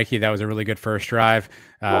 Obviously, Mikey, that was a really good first drive.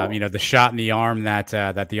 The shot in the arm that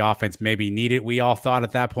the offense maybe needed, we all thought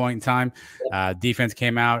at that point in time. Defense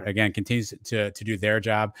came out, again, continues to do their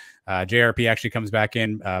job. JRP actually comes back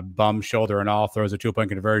in, bum, shoulder, and all, throws a 2-point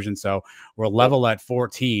conversion. So we're level at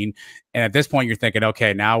 14. And at this point, you're thinking,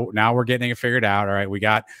 okay, now we're getting it figured out. All right, we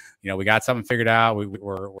got something figured out.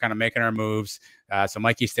 We're kind of making our moves. So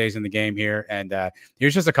Mikey stays in the game here. And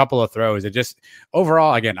here's just a couple of throws. It just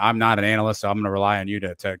overall, again, I'm not an analyst, so I'm going to rely on you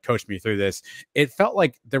to coach me through this. It felt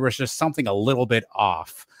like there was just something a little bit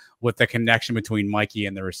off with the connection between Mikey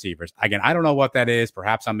and the receivers. Again, I don't know what that is.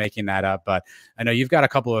 Perhaps I'm making that up, but I know you've got a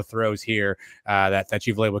couple of throws here that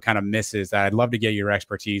you've labeled kind of misses that I'd love to get your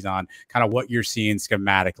expertise on, kind of what you're seeing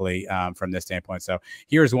schematically from this standpoint. So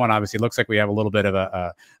here's one. Obviously, it looks like we have a little bit of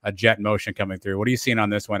a jet motion coming through. What are you seeing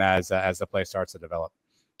on this one as the play starts to develop?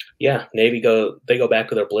 Yeah, Navy go back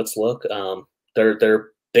to their blitz look.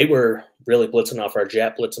 They were really blitzing off our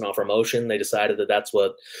jet, blitzing off our motion. They decided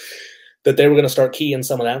that they were going to start keying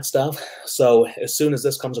some of that stuff. So as soon as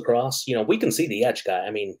this comes across, we can see the edge guy.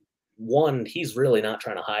 I mean, one, he's really not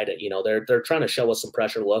trying to hide it. They're trying to show us some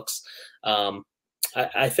pressure looks.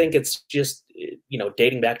 I think it's just,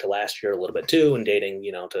 dating back to last year a little bit too, and dating,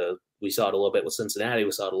 we saw it a little bit with Cincinnati.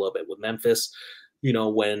 We saw it a little bit with Memphis.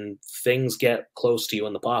 when things get close to you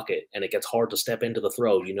in the pocket and it gets hard to step into the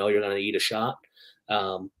throw, you're going to eat a shot.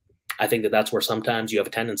 I think that's where sometimes you have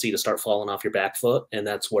a tendency to start falling off your back foot, and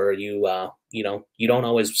that's where you don't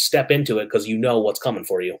always step into it because you know what's coming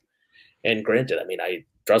for you. And granted, I mean,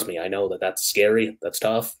 trust me, I know that that's scary, that's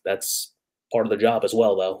tough, that's part of the job as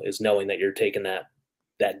well, though, is knowing that you're taking that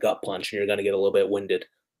gut punch and you're going to get a little bit winded.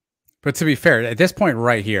 But to be fair, at this point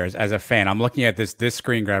right here, as a fan, I'm looking at this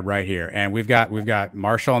screen grab right here, and we've got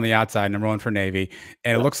Marshall on the outside, number 1 for Navy,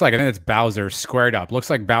 and it looks like, I think it's Bowser squared up. Looks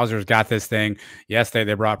like Bowser's got this thing. Yes, they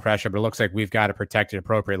brought pressure, but it looks like we've got it protected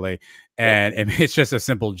appropriately, and it's just a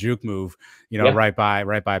simple juke move, right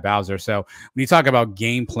by Bowser. So when you talk about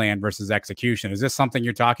game plan versus execution, is this something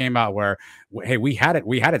you're talking about where, hey, we had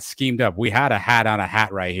it schemed up, we had a hat on a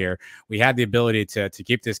hat right here, we had the ability to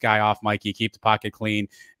keep this guy off Mikey, keep the pocket clean,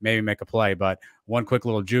 maybe make a play, but one quick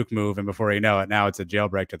little juke move, and before you know it, now it's a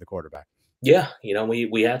jailbreak to the quarterback. Yeah,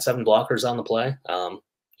 we had 7 blockers on the play.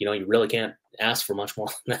 You really can't ask for much more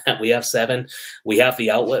than that. We have 7. We have the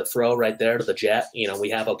outlet throw right there to the jet. We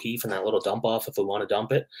have O'Keefe and that little dump off if we want to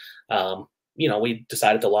dump it. We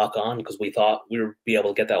decided to lock on because we thought we would be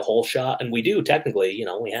able to get that whole shot, and we do technically.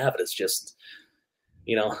 We have it. It's just,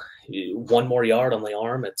 1 more yard on the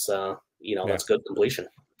arm. It's that's good completion.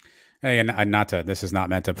 Hey, and this is not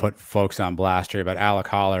meant to put folks on blast here, but Alec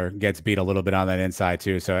Holler gets beat a little bit on that inside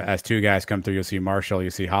too. So as 2 guys come through, you'll see Marshall, you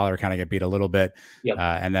see Holler kind of get beat a little bit. Yep.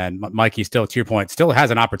 And then Mikey still, to your point, still has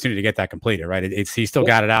an opportunity to get that completed, right? He still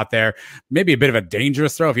got it out there. Maybe a bit of a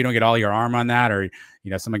dangerous throw if you don't get all your arm on that, or,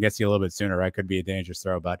 someone gets you a little bit sooner, right? Could be a dangerous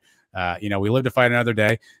throw, but we live to fight another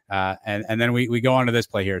day. And then we go on to this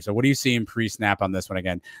play here. So what do you see in pre-snap on this one?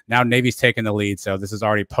 Again, now Navy's taking the lead. So this is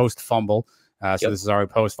already post-fumble. This is our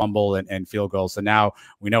post fumble and field goal. So now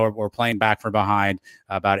we know we're playing back from behind,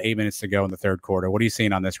 about 8 minutes to go in the 3rd quarter. What are you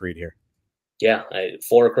seeing on this read here? Yeah,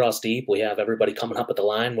 4 across deep. We have everybody coming up at the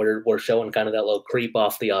line. We're showing kind of that little creep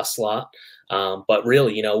off the slot. But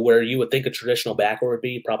really, where you would think a traditional backer would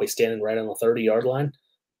be, probably standing right on the 30-yard line,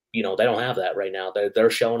 they don't have that right now.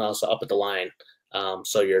 They're showing us up at the line.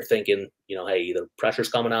 So you're thinking, hey, either pressure's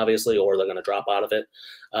coming, obviously, or they're going to drop out of it.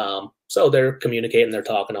 So they're communicating, they're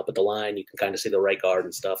talking up at the line. You can kind of see the right guard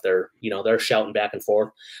and stuff. They're shouting back and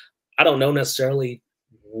forth. I don't know necessarily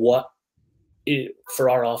for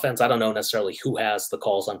our offense, I don't know necessarily who has the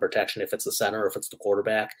calls on protection, if it's the center or if it's the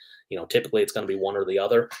quarterback. Typically it's going to be one or the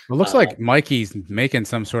other. It looks like Mikey's making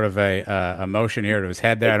some sort of a motion here to his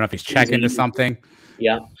head there. I don't know if he's checking to something.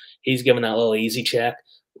 Yeah, he's giving that little easy check.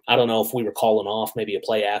 I don't know if we were calling off maybe a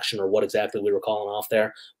play action or what exactly we were calling off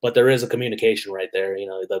there, but there is a communication right there.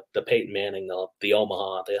 The Peyton Manning, the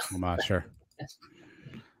Omaha. Sure.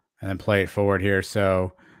 And then play it forward here.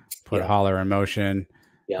 So put Holler in motion.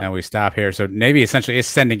 Yeah. And we stop here. So Navy essentially is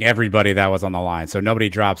sending everybody that was on the line. So nobody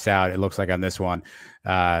drops out. It looks like on this one.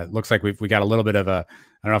 Looks like we got a little bit of a,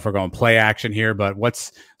 I don't know if we're going play action here, but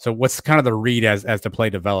what's kind of the read as the play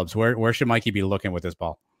develops? Where should Mikey be looking with this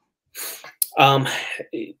ball?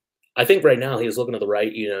 I think right now he's looking to the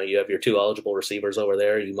right. You have your 2 eligible receivers over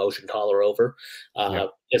there. You motioned Holler over.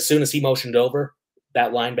 As soon as he motioned over,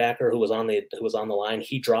 that linebacker who was on the line,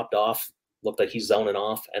 he dropped off. Looked like he's zoning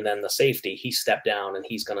off, and then the safety, he stepped down and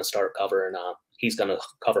he's going to start covering. He's going to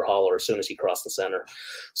cover Holler as soon as he crossed the center.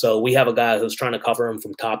 So we have a guy who's trying to cover him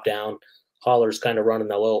from top down. Holler's kind of running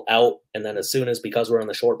a little out, and then because we're on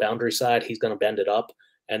the short boundary side, he's going to bend it up,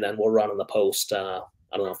 and then we're running the post. I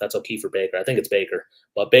don't know if that's O'Keefe or Baker. I think it's Baker,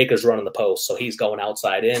 but Baker's running the post, so he's going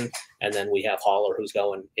outside in, and then we have Holler who's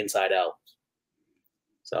going inside out.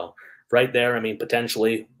 So right there, I mean,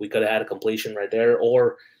 potentially we could have had a completion right there,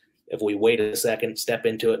 or if we wait a second, step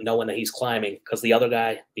into it, knowing that he's climbing, because the other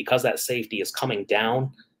guy, because that safety is coming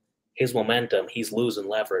down, his momentum, he's losing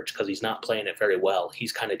leverage because he's not playing it very well.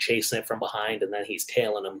 He's kind of chasing it from behind, and then he's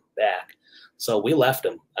tailing him back. So we left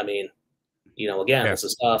him. I mean, again, This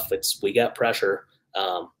is tough. We got pressure.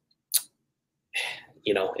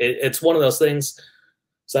 It's one of those things.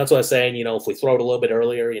 So that's what I was saying. If we throw it a little bit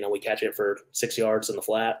earlier, we catch it for 6 yards in the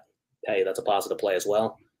flat. Hey, that's a positive play as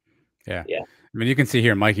well. Yeah. I mean, you can see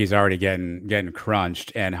here, Mikey's already getting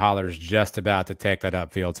crunched, and Holler's just about to take that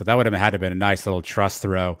upfield. So that would have had to have been a nice little trust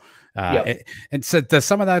throw. And so does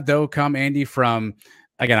some of that, though, come, Andy, from,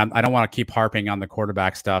 again, I don't want to keep harping on the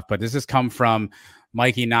quarterback stuff, but does this come from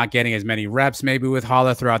Mikey not getting as many reps maybe with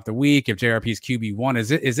Holler throughout the week? If JRP's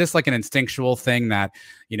QB1, is this like an instinctual thing that,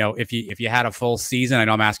 if you had a full season, I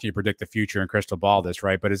know I'm asking you to predict the future and crystal ball this,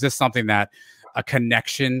 right? But is this something that a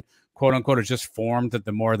connection, quote unquote, is just formed that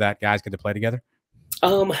the more that guys get to play together?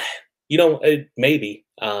 Maybe.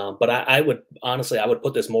 But I would honestly, I would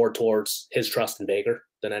put this more towards his trust in Baker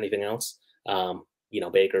than anything else.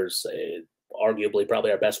 Baker's arguably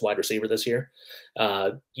probably our best wide receiver this year.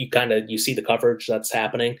 You see the coverage that's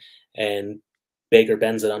happening, and Baker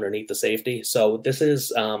bends it underneath the safety. So this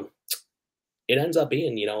is it ends up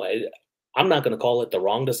being, I'm not going to call it the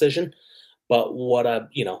wrong decision, but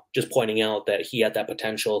just pointing out that he had that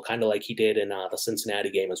potential, kind of like he did in the Cincinnati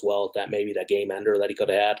game as well, that maybe that game ender that he could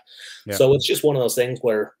have had. Yeah. So it's just one of those things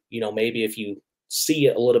where, maybe if you see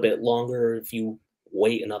it a little bit longer, if you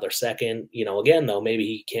wait another second, again, though, maybe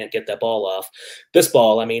he can't get that ball off. This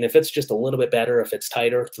ball, I mean, if it's just a little bit better, if it's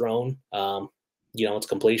tighter thrown, it's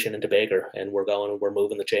completion into Baker, and we're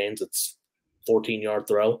moving the chains. It's 14-yard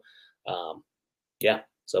throw.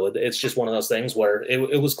 So it's just one of those things where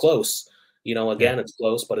it was close. Again, it's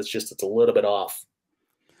close, but it's a little bit off.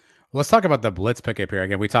 Let's talk about the blitz pickup here.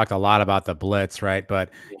 Again, we talked a lot about the blitz, right? But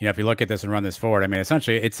if you look at this and run this forward, I mean,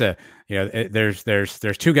 essentially, it's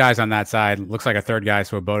there's two guys on that side. Looks like a third guy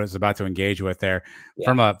Swoboda is about to engage with there.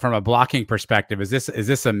 Yeah. From a blocking perspective, is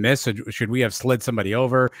this a miss? Should we have slid somebody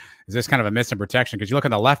over? Is this kind of a miss in protection? Because you look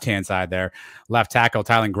on the left hand side there, left tackle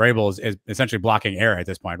Tylen Grable is essentially blocking air at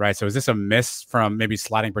this point, right? So is this a miss from maybe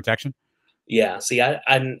sliding protection? Yeah. See, I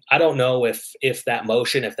don't know if that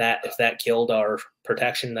motion, if that killed our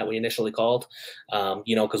protection that we initially called,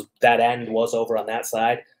 because that end was over on that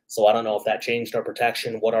side. So I don't know if that changed our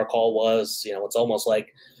protection, what our call was. It's almost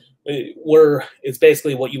like it's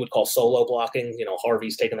basically what you would call solo blocking.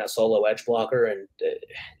 Harvey's taking that solo edge blocker, and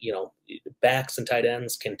backs and tight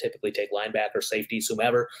ends can typically take linebackers, safeties,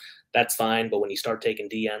 whomever. That's fine. But when you start taking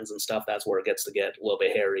D ends and stuff, that's where it gets to get a little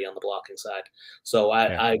bit hairy on the blocking side. So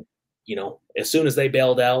as soon as they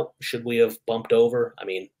bailed out, should we have bumped over? I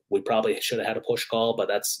mean, we probably should have had a push call, but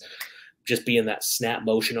that's just being that snap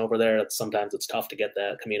motion over there. Sometimes it's tough to get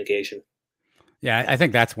that communication. Yeah, I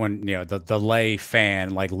think that's when the lay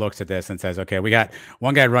fan looks at this and says, okay, we got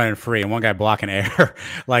one guy running free and one guy blocking air.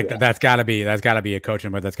 That's got to be a coaching,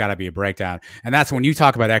 but that's got to be a breakdown. And that's when you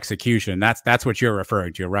talk about execution. That's what you're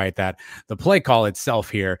referring to, right? That the play call itself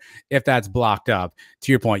here, if that's blocked up,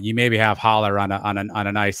 to your point, you maybe have Holler on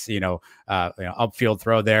a nice upfield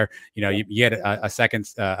throw there. You get a second,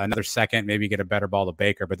 another second, maybe you get a better ball to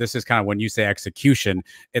Baker. But this is kind of when you say execution,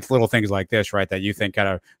 it's little things like this, right? That you think kind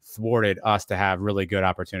of thwarted us to have really good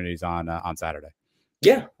opportunities on Saturday.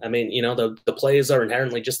 Yeah, I mean, the plays are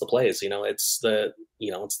inherently just the plays. It's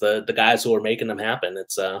the guys who are making them happen.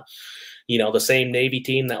 It's the same Navy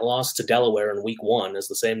team that lost to Delaware in week 1 is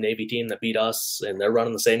the same Navy team that beat us, and they're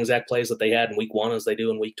running the same exact plays that they had in week 1 as they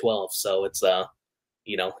do in week 12. So it's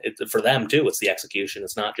for them too, it's the execution.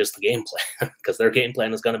 It's not just the game plan, because their game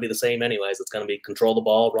plan is going to be the same anyways. It's going to be control the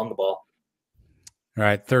ball, run the ball. All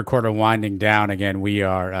right, third quarter winding down. Again, we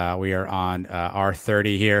are on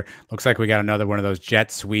R30 here. Looks like we got another one of those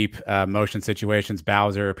jet sweep motion situations.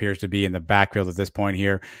 Bowser appears to be in the backfield at this point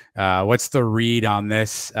here. What's the read on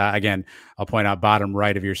this? Again, I'll point out bottom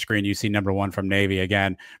right of your screen. You see number 1 from Navy.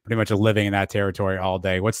 Again, pretty much living in that territory all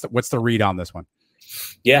day. What's the read on this one?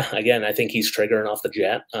 Yeah, again, I think he's triggering off the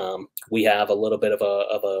jet. We have a little bit of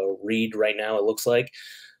a read right now. It looks like,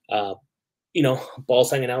 ball's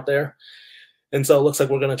hanging out there. And so it looks like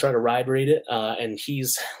we're going to try to ride read it. And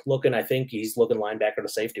I think he's looking linebacker to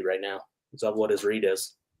safety right now. Is that what his read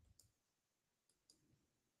is?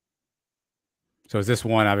 So is this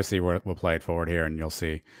one, obviously we'll play it forward here and you'll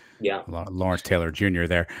see Lawrence Taylor Jr.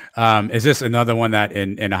 there. Is this another one that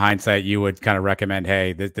in hindsight you would kind of recommend,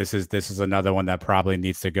 hey, this is another one that probably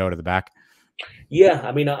needs to go to the back? Yeah.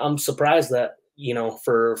 I mean, I'm surprised that,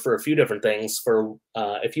 for a few different things,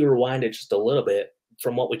 if you rewind it just a little bit,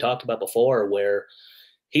 from what we talked about before, where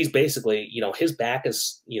he's basically, his back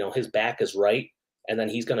is right, and then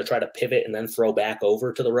he's going to try to pivot and then throw back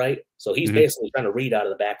over to the right. So he's basically trying to read out of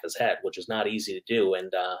the back of his head, which is not easy to do.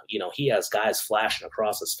 And, he has guys flashing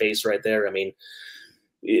across his face right there. I mean,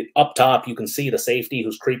 up top, you can see the safety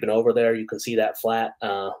who's creeping over there. You can see that flat,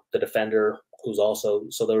 the defender who's also,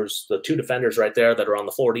 so there's the 2 defenders right there that are on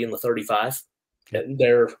the 40 and the 35, and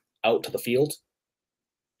they're out to the field.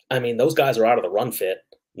 I mean, those guys are out of the run fit.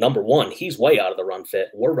 Number 1, he's way out of the run fit.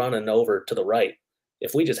 We're running over to the right.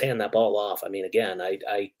 If we just hand that ball off, I mean, again,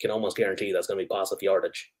 I can almost guarantee that's going to be positive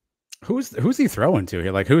yardage. Who's he throwing to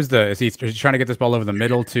here? Is he trying to get this ball over the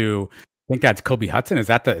middle to? I think that's Kobe Hudson. Is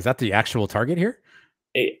that the actual target here?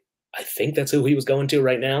 I think that's who he was going to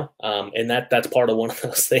right now. And that's part of one of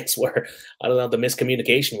those things where, I don't know, the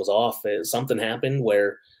miscommunication was off. Something happened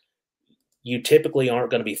where you typically aren't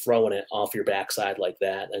going to be throwing it off your backside like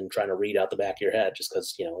that and trying to read out the back of your head just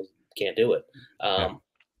because, you can't do it.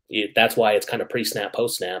 That's why it's kind of pre-snap,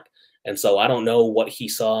 post-snap. And so I don't know what he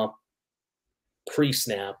saw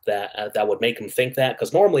pre-snap that would make them think that.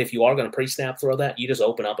 Because normally, if you are going to pre-snap throw that, you just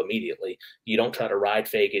open up immediately. You don't try to ride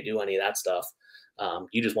fake it, do any of that stuff.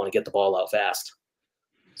 You just want to get the ball out fast.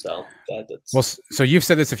 So Well, so you've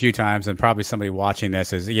said this a few times, and probably somebody watching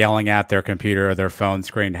this is yelling at their computer or their phone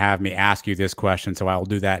screen to have me ask you this question. So I will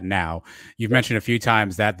do that now. You've mentioned a few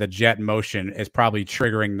times that the jet motion is probably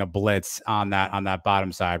triggering the blitz on that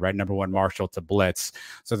bottom side, right? Number one, Marshall to blitz.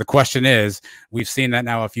 So the question is, we've seen that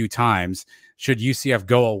now a few times. Should UCF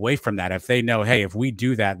go away from that? If they know, hey, if we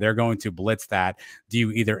do that, they're going to blitz that. Do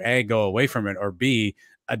you either A, go away from it, or B,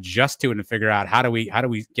 adjust to it and figure out how do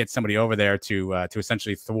we get somebody over there to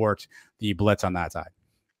essentially thwart the blitz on that side?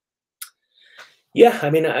 Yeah, I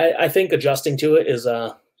mean, I think adjusting to it is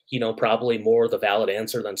probably more the valid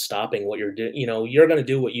answer than stopping what you're doing. You're going to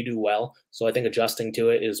do what you do well, so I think adjusting to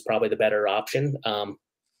it is probably the better option.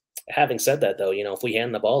 Having said that, though, if we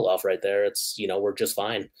hand the ball off right there, it's we're just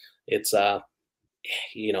fine. It's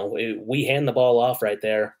we hand the ball off right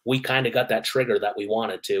there. We kind of got that trigger that we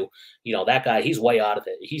wanted to. That guy, he's way out of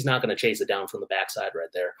it. He's not going to chase it down from the backside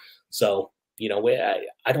right there. So,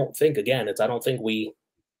 I don't think, again,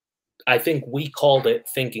 I think we called it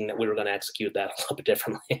thinking that we were going to execute that a little bit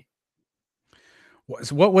differently.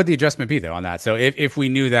 So what would the adjustment be though on that? So if we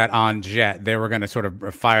knew that on jet they were going to sort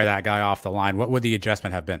of fire that guy off the line, what would the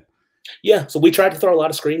adjustment have been? Yeah, so we tried to throw a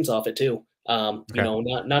lot of screens off it too. Okay.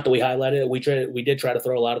 Not that we highlighted it. We did try to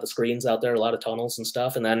throw a lot of the screens out there, a lot of tunnels and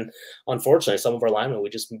stuff. And then, unfortunately, some of our linemen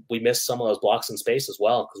we missed some of those blocks in space as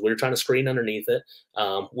well because we were trying to screen underneath it.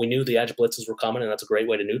 We knew the edge blitzes were coming, and that's a great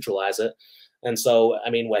way to neutralize it. And so, I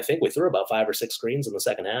mean, I think we threw about 5 or 6 screens in the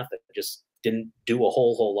second half that just didn't do a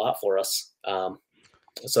whole lot for us.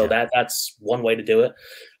 So that's one way to do it.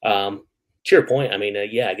 To your point, I mean,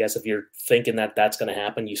 I guess if you're thinking that that's going to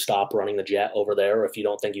happen, you stop running the jet over there if you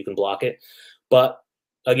don't think you can block it. But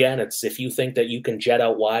again, it's if you think that you can jet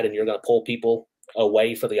out wide and you're going to pull people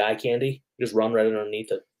away for the eye candy, just run right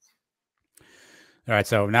underneath it. All right,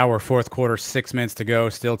 so now we're fourth quarter, 6 minutes to go.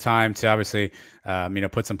 Still time to obviously,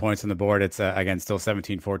 put some points on the board. It's again still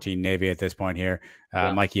 17-14 Navy at this point here.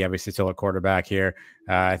 Mikey obviously still a quarterback here.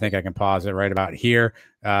 I think I can pause it right about here.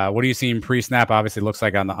 What are you seeing pre-snap? Obviously, looks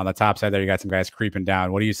like on the top side there you got some guys creeping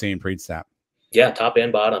down. What are you seeing pre-snap? Yeah, top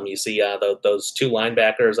and bottom. You see those 2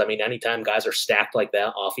 linebackers. I mean, anytime guys are stacked like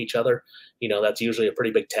that off each other, that's usually a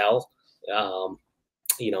pretty big tell.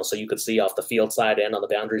 So you could see off the field side and on the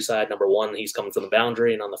boundary side, number one, he's coming from the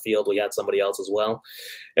boundary, and on the field, we had somebody else as well.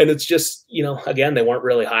 And it's just, again, they weren't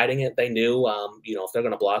really hiding it. They knew, if they're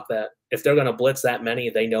going to block that, if they're going to blitz that many,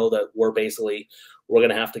 they know that we're going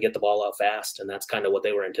to have to get the ball out fast. And that's kind of what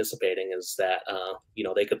they were anticipating is that,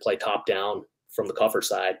 they could play top down from the cover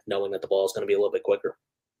side, knowing that the ball is going to be a little bit quicker.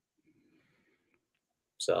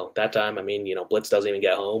 So that time, I mean, blitz doesn't even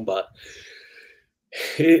get home, but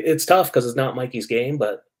it's tough because it's not Mikey's game,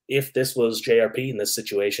 but if this was JRP in this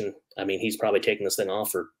situation, I mean, he's probably taking this thing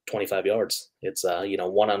off for 25 yards. It's,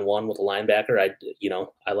 one-on-one with a linebacker.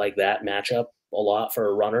 I like that matchup a lot for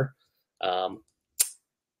a runner.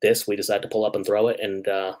 We decided to pull up and throw it. And,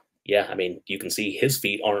 I mean, you can see his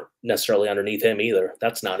feet aren't necessarily underneath him either.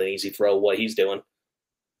 That's not an easy throw, what he's doing.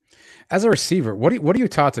 As a receiver, what are you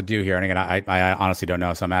taught to do here? And again, I honestly don't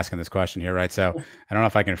know, so I'm asking this question here, right? So I don't know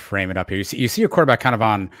if I can frame it up here. You see a quarterback kind of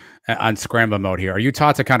on scramble mode here. Are you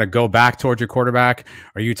taught to kind of go back towards your quarterback?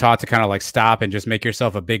 Are you taught to kind of like stop and just make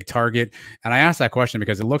yourself a big target? And I asked that question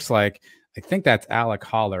because it looks like I think that's Alec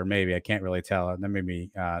Holler, maybe. I can't really tell. That may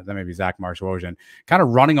be Zach Marshwojan, kind of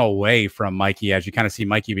running away from Mikey as you kind of see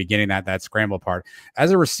Mikey beginning that scramble part.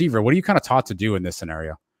 As a receiver, what are you kind of taught to do in this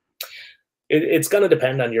scenario? It's going to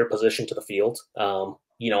depend on your position to the field.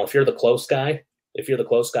 If you're the close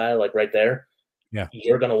guy, like right there,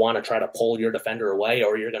 you're going to want to try to pull your defender away,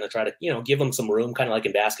 or you're going to try to, give him some room, kind of like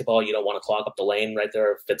in basketball. You don't want to clog up the lane right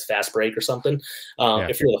there if it's fast break or something.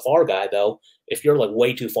 If you're the far guy, though, if you're like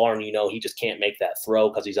way too far and he just can't make that throw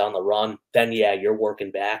because he's on the run, then you're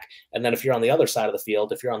working back. And then if you're on the other side of the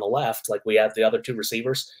field, if you're on the left, like we have the other 2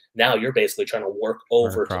 receivers, now you're basically trying to work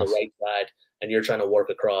over to the right side. And you're trying to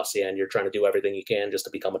work across, and you're trying to do everything you can just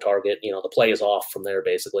to become a target. The play is off from there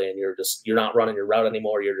basically, and you're not running your route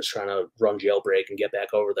anymore. You're just trying to run jailbreak and get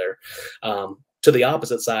back over there. To the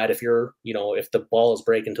opposite side, if if the ball is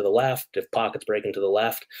breaking to the left, if pocket's breaking to the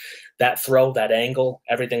left, that throw, that angle,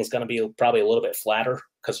 everything's going to be probably a little bit flatter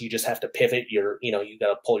because you just have to pivot. You got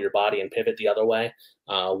to pull your body and pivot the other way.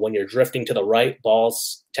 When you're drifting to the right,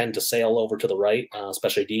 balls tend to sail over to the right,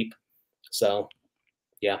 especially deep. So,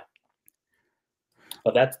 yeah.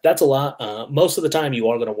 But that's a lot. Most of the time, you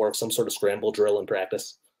are going to work some sort of scramble drill in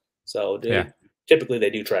practice. So typically, they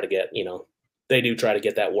do try to get they do try to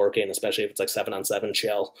get that work in, especially if it's like 7-on-7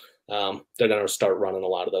 shell. They're going to start running a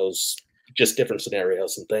lot of those, just different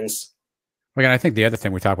scenarios and things. Again, I think the other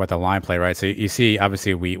thing we talk about the line play, right? So you see,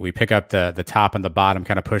 obviously, we pick up the top and the bottom,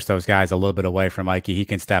 kind of push those guys a little bit away from Mikey. He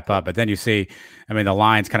can step up, but then you see, I mean, the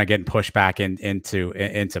line's kind of getting pushed back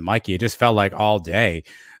into Mikey. It just felt like all day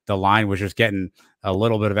the line was just getting a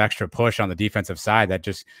little bit of extra push on the defensive side that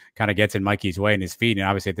just kind of gets in Mikey's way and his feet. And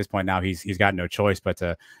obviously, at this point now, he's got no choice but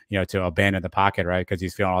to to abandon the pocket, right? Because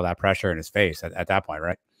he's feeling all that pressure in his face at that point,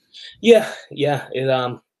 right? Yeah,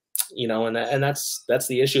 it and that's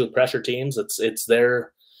the issue with pressure teams.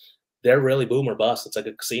 They're really boom or bust. It's like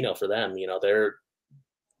a casino for them.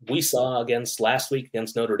 We saw against last week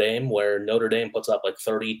against Notre Dame, where Notre Dame puts up like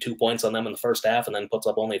 32 points on them in the first half and then puts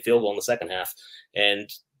up only a field goal in the second half. And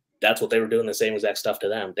that's what they were doing, the same exact stuff to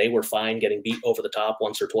them. They were fine getting beat over the top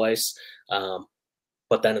once or twice.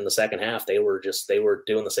 But then in the second half, they were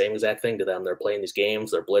doing the same exact thing to them. They're playing these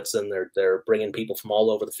games, they're blitzing, they're bringing people from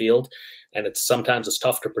all over the field, and sometimes it's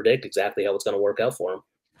tough to predict exactly how it's going to work out for them.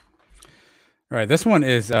 All right, this one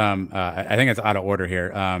is I think it's out of order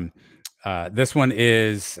here. This one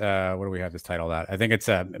is what do we have this title at? I think it's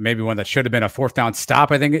maybe one that should have been a fourth down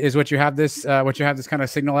stop. I think is what you have this kind of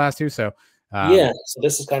signal as to. So yeah, so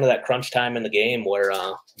this is kind of that crunch time in the game where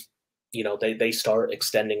they start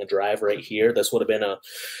extending a drive right here. This would have been a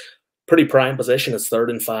pretty prime position. It's 3rd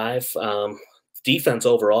and 5. Defense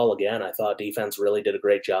overall, again, I thought defense really did a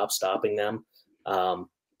great job stopping them.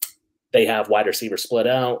 They have wide receiver split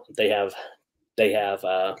out. They have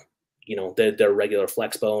their regular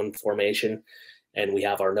flex bone formation, and we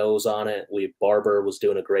have our nose on it. Barber was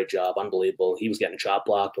doing a great job, unbelievable. He was getting chop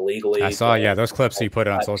blocked illegally. I saw, those clips you put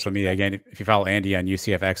on social media. Again, if you follow Andy on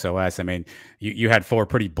UCFXOS, I mean, you had 4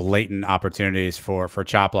 pretty blatant opportunities for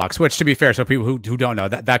chop blocks. Which, to be fair, so people who don't know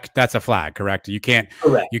that's a flag, correct? You can't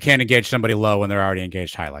engage somebody low when they're already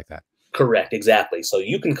engaged high like that. Correct, exactly. So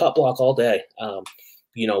you can cut block all day.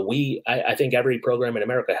 I think every program in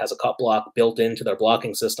America has a cut block built into their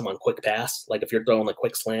blocking system on quick pass. Like if you're throwing like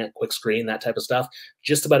quick slant, quick screen, that type of stuff,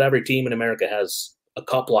 just about every team in America has a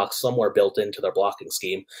cut block somewhere built into their blocking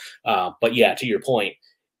scheme. But yeah, to your point,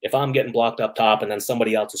 if I'm getting blocked up top and then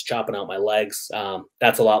somebody else is chopping out my legs,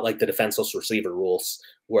 that's a lot like the defenseless receiver rules,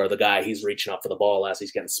 where the guy, he's reaching up for the ball as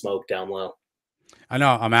he's getting smoked down low. I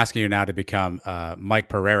know I'm asking you now to become Mike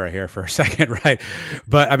Pereira here for a second, right?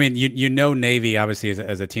 But I mean, Navy obviously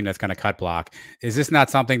as a team that's going to cut block. Is this not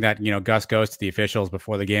something that Gus goes to the officials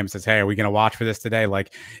before the game and says, "Hey, are we going to watch for this today?"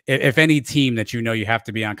 Like, if any team that you have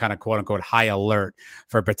to be on kind of quote unquote high alert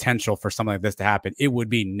for potential for something like this to happen, it would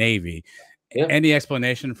be Navy. Yeah. Any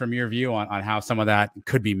explanation from your view on how some of that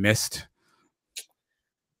could be missed?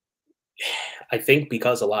 I think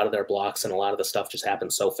because a lot of their blocks and a lot of the stuff just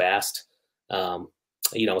happens so fast.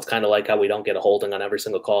 It's kind of like how we don't get a holding on every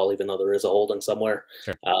single call, even though there is a holding somewhere.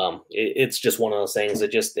 Sure. It's just one of those things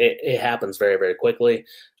that it happens very, very quickly.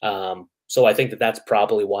 So I think that's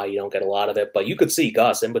probably why you don't get a lot of it. But you could see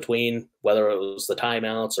Gus in between, whether it was the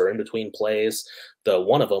timeouts or in between plays.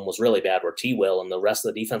 One of them was really bad where T-Will and the rest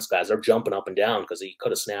of the defense guys are jumping up and down because he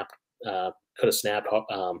could have snapped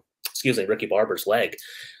Ricky Barber's leg.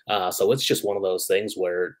 So it's just one of those things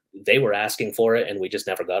where they were asking for it and we just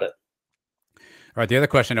never got it. All right. The other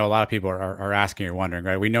question I know a lot of people are asking or wondering,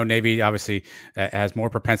 right? We know Navy obviously has more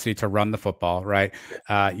propensity to run the football, right?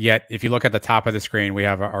 Yet, if you look at the top of the screen, we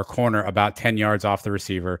have our corner about 10 yards off the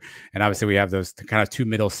receiver. And obviously, we have those kind of 2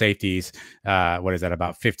 middle safeties. What is that?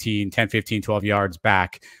 About 10, 15, 12 yards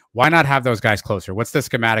back. Why not have those guys closer? What's the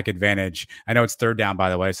schematic advantage? I know it's 3rd down, by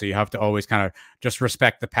the way, so you have to always kind of just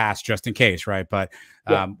respect the pass just in case, right? But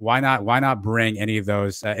why not bring any of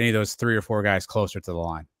those 3 or 4 guys closer to the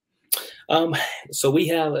line? So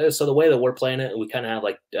the way that we're playing it, we kind of have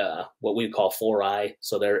like what we call 4-eye.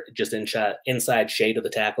 So they're just inside shade of the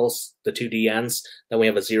tackles, the 2 DNs. Then we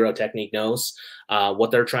have a 0 technique nose.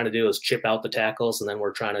 What they're trying to do is chip out the tackles, and then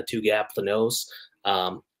we're trying to 2-gap the nose.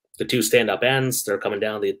 The 2 stand-up ends, they're coming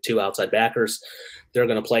down. The 2 outside backers, they're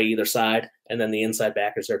going to play either side, and then the inside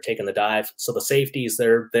backers are taking the dive. So the safeties,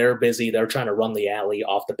 they're busy. They're trying to run the alley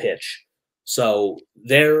off the pitch. So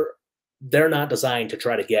they're not designed to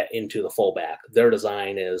try to get into the fullback. Their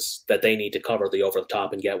design is that they need to cover the over the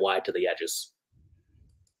top and get wide to the edges.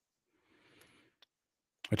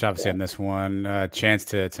 Which obviously in this one, chance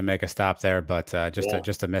to make a stop there, but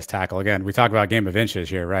just a missed tackle. Again, we talk about game of inches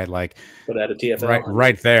here, right? Like put out a TFL.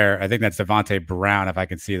 Right there. I think that's Devontae Brown, if I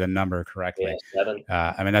can see the number correctly. Yeah, 7.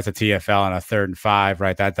 I mean, that's a TFL on a 3rd and 5,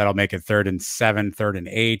 right? That'll make it 3rd and 7, 3rd and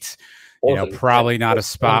 8. Fourth and probably not a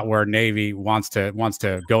fourth and one. spot where Navy wants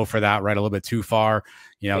to go for that right a little bit too far.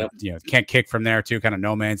 Yep. Can't kick from there too, kind of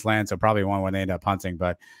no man's land. So probably one when they end up punting,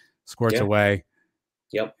 but squirts Yeah. away.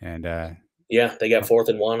 Yep. And yeah, they got 4th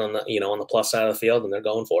and 1 on the on the plus side of the field, and they're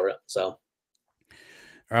going for it. So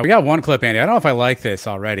all right, we got one clip, Andy. I don't know if I like this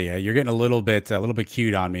already. You're getting a little bit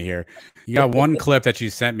cute on me here. You got one clip that you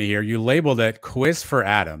sent me here. You labeled it "Quiz for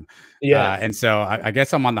Adam." yeah, And so I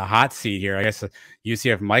guess I'm on the hot seat here. I guess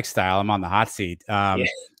UCF Mike style. I'm on the hot seat. yeah.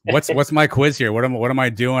 What's my quiz here? What am I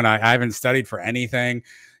doing? I haven't studied for anything.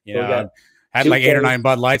 got Had like 8 or 9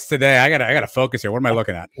 Bud Lights today. I gotta focus here. What am I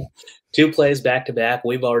looking at? 2 plays back to back.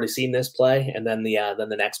 We've already seen this play, and then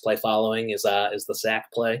the next play following is the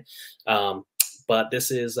sack play. But this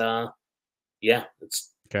is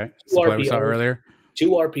it's Okay. It's 2 the play we saw RPOs, earlier. 2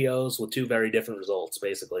 RPOs with 2 very different results,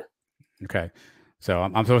 basically. Okay. So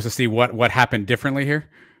I'm supposed to see what happened differently here.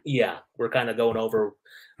 Yeah, we're kind of going over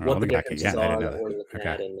what the differences are that we're looking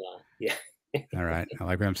at, and yeah. All right. I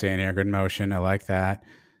like what I'm saying here. Good motion. I like that.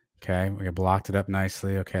 Okay. We blocked it up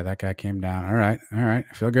nicely. Okay. That guy came down. All right. All right.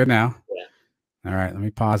 I feel good now. Yeah. All right. Let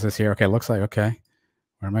me pause this here. Okay. Looks like, okay.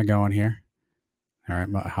 Where am I going here? All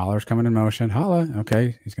right. Holler's coming in motion. Holla.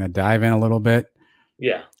 Okay. He's going to dive in a little bit.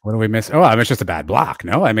 Yeah. What do we miss? Oh, I mean, it's just a bad block.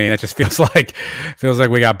 No, I mean, it just feels like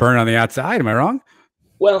we got burned on the outside. Am I wrong?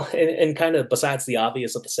 Well, and kind of besides the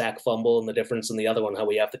obvious of the sack fumble and the difference in the other one, how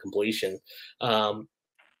we have the completion,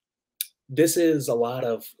 this is a lot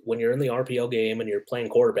of when you're in the RPO game and you're playing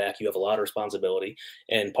quarterback, you have a lot of responsibility.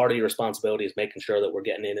 And part of your responsibility is making sure that we're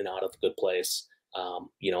getting in and out of a good place. I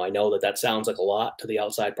know that sounds like a lot to the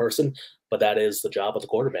outside person, but that is the job of the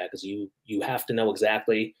quarterback is you have to know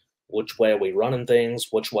exactly which way are we running things,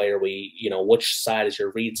 which way are we, which side is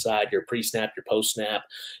your read side, your pre-snap, your post-snap.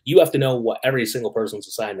 You have to know what every single person's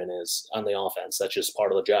assignment is on the offense. That's just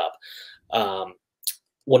part of the job.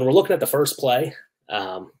 When we're looking at the first play,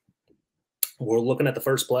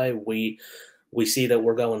 we see that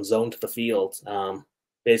we're going zone to the field.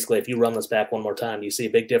 Basically, if you run this back one more time, do you see a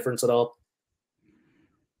big difference at all?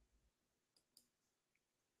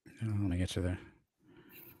 Let me get you there.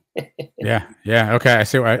 Yeah. Okay, I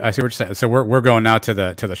see what you're saying. So we're going now to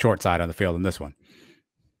the short side of the field in this one.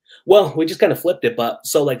 Well, we just kind of flipped it, but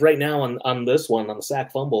so like right now on this one on the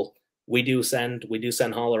sack fumble, we do send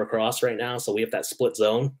Holler across right now, so we have that split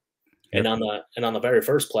zone. Yep. And on the very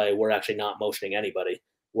first play, we're actually not motioning anybody.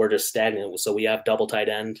 We're just stagnant. So we have double tight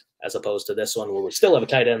end as opposed to this one where we still have a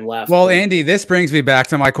tight end left. Well, Andy, this brings me back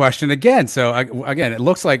to my question again. So again, it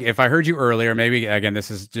looks like if I heard you earlier, maybe again, this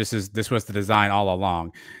was the design all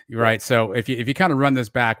along, right? So if you kind of run this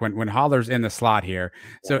back when Holler's in the slot here,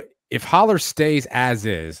 so if Holler stays as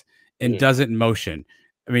is and doesn't motion,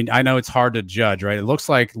 I mean, I know it's hard to judge, right? It looks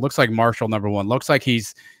like Marshall number one looks like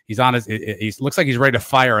he's on his. He looks like he's ready to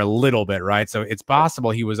fire a little bit, right? So it's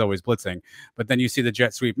possible he was always blitzing, but then you see the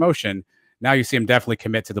jet sweep motion. Now you see him definitely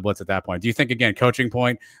commit to the blitz at that point. Do you think again, coaching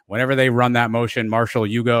point, whenever they run that motion, Marshall,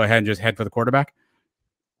 you go ahead and just head for the quarterback?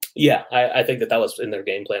 Yeah, I think that was in their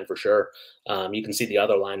game plan for sure. You can see the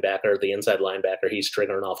other linebacker, the inside linebacker, he's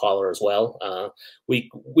triggering off Holler as well. We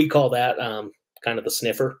call that kind of the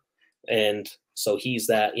sniffer. And so he's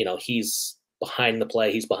that, he's behind the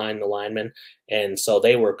play, he's behind the lineman. And so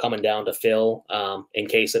they were coming down to fill in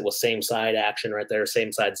case it was same side action right there,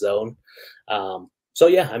 same side zone. So,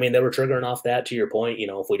 yeah, I mean, they were triggering off that to your point.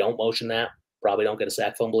 If we don't motion that, probably don't get a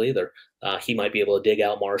sack fumble either. He might be able to dig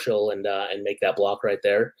out Marshall and make that block right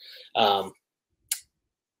there. Kind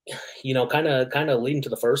of leading to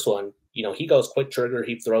the first one, he goes quick trigger,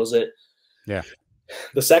 he throws it. Yeah.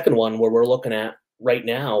 The second one where we're looking at right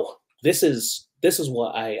now, this is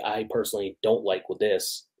what I personally don't like with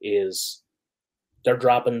this is they're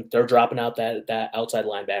dropping out that outside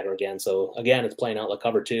linebacker again. So again, it's playing out like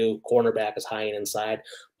cover two, cornerback is high and inside,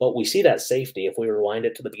 but we see that safety. If we rewind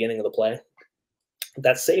it to the beginning of the play,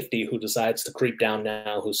 that safety who decides to creep down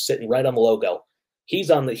now, who's sitting right on the logo, he's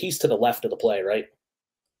to the left of the play, right?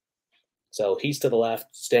 So he's to the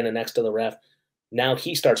left, standing next to the ref. Now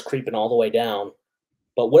he starts creeping all the way down.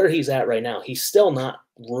 But where he's at right now, he's still not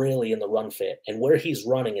really in the run fit. And where he's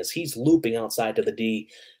running is he's looping outside to the D.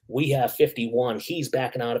 We have 51. He's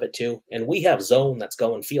backing out of it too. And we have zone that's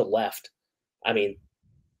going field left. I mean,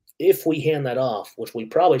 if we hand that off, which we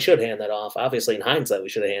probably should hand that off, obviously in hindsight, we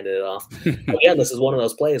should have handed it off. Again, this is one of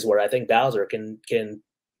those plays where I think Bowser can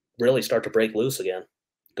really start to break loose again,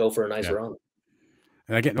 go for a nice run.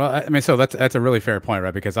 And again, well, I mean, so that's a really fair point,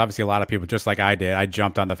 right? Because obviously, a lot of people, just like I did, I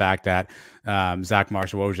jumped on the fact that Zach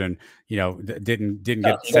Marshall-Wojin, didn't Oh, get he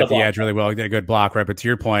got a set the block. edge really well. He did a good block, right? But to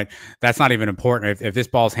your point, that's not even important. If this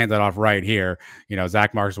ball's handed off right here,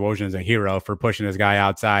 Zach Marshall-Wojin is a hero for pushing this guy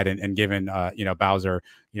outside and giving Bowser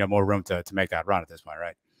more room to make that run at this point,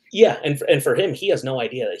 right? Yeah, and for him, he has no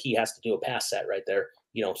idea that he has to do a pass set right there.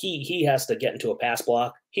 He has to get into a pass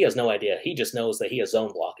block. He has no idea. He just knows that he has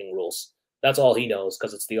zone blocking rules. That's all he knows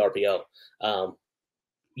because it's the RPO. Um,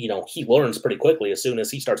 he learns pretty quickly as soon as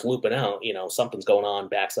he starts looping out. Something's going on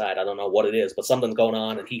backside. I don't know what it is, but something's going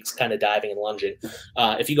on, and he's kind of diving and lunging.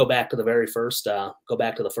 If you go back to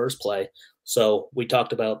the first play. So we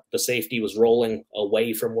talked about the safety was rolling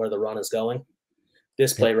away from where the run is going.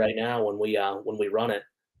 This play right now, when we run it,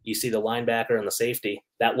 you see the linebacker and the safety.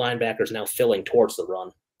 That linebacker is now filling towards the run.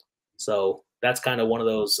 So that's kind of one of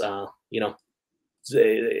those,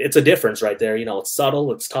 it's a difference right there. It's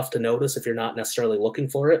subtle. It's tough to notice if you're not necessarily looking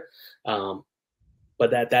for it.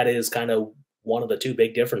 But that is kind of one of the two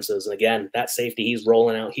big differences. And again, that safety, he's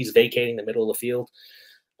rolling out. He's vacating the middle of the field.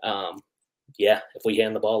 If we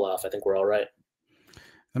hand the ball off, I think we're all right.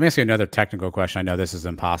 Let me ask you another technical question. I know this is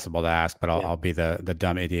impossible to ask, but I'll be the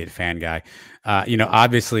dumb idiot fan guy.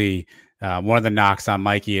 Obviously, one of the knocks on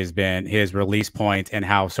Mikey has been his release point and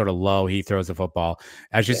how sort of low he throws the football.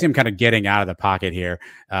 As you see him kind of getting out of the pocket here,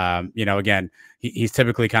 again, he's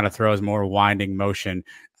typically kind of throws more winding motion.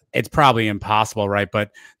 It's probably impossible, right?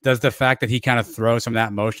 But does the fact that he kind of throws some of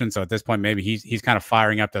that motion, so at this point maybe he's kind of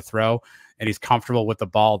firing up to throw and he's comfortable with the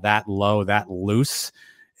ball that low, that loose?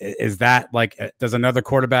 Is that like, does another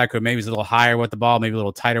quarterback who maybe is a little higher with the ball, maybe a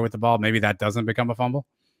little tighter with the ball, maybe that doesn't become a fumble?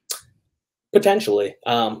 Potentially.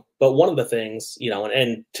 But one of the things,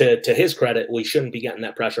 and to his credit, we shouldn't be getting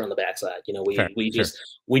that pressure on the backside.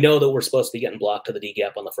 We know that we're supposed to be getting blocked to the D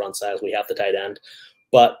gap on the front side as we have the tight end.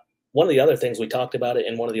 But one of the other things we talked about it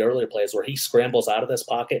in one of the earlier plays where he scrambles out of this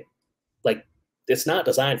pocket, like it's not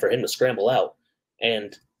designed for him to scramble out.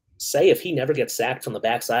 And say if he never gets sacked from the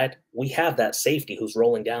backside, we have that safety who's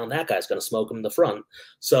rolling down. That guy's going to smoke him in the front.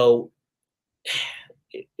 So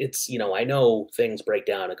it's, I know things break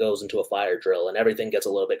down. It goes into a fire drill and everything gets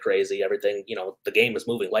a little bit crazy. Everything, the game is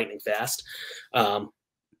moving lightning fast.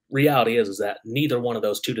 Reality is that neither one of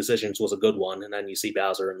those two decisions was a good one. And then you see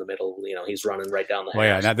Bowser in the middle, he's running right down the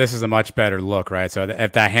hash. Now this is a much better look, right? So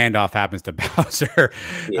if that handoff happens to Bowser,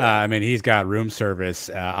 I mean, he's got room service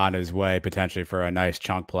on his way potentially for a nice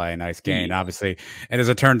chunk play, a nice gain, obviously. And as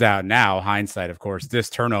it turns out now, hindsight, of course, this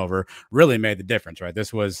turnover really made the difference, right?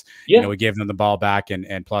 This was, we gave them the ball back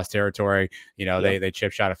and plus territory, they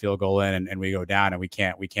chip shot a field goal in and we go down and we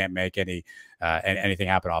can't make anything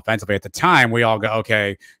happen offensively. At the time, we all go,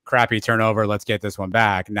 okay, crappy turnover, let's get this one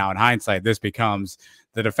back. Now, in hindsight, this becomes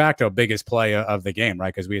the de facto biggest play of the game,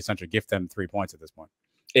 right? Because we essentially gift them 3 points at this point.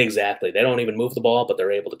 Exactly. They don't even move the ball, but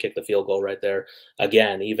they're able to kick the field goal right there.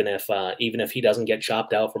 Again, even if he doesn't get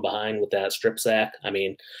chopped out from behind with that strip sack, I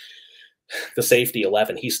mean, the safety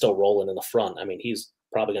 11, he's still rolling in the front. I mean, he's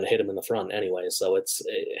probably going to hit him in the front anyway. So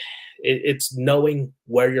it's knowing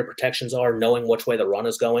where your protections are, knowing which way the run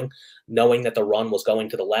is going, knowing that the run was going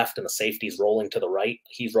to the left and the safety's rolling to the right.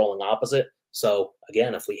 He's rolling opposite. So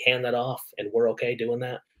again, if we hand that off and we're okay doing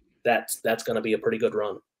that, that's going to be a pretty good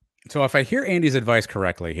run. So if I hear Andy's advice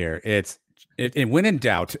correctly here, it's when in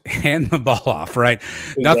doubt, hand the ball off, right?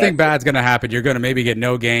 Exactly. Nothing bad's going to happen. You're going to maybe get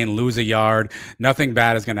no gain, lose a yard. Nothing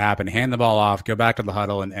bad is going to happen. Hand the ball off, go back to the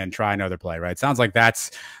huddle and try another play, right? Sounds like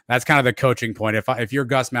that's kind of the coaching point. If you're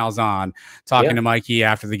Gus Malzahn talking to Mikey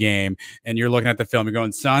after the game and you're looking at the film, you're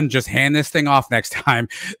going, son, just hand this thing off next time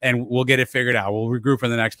and we'll get it figured out. We'll regroup for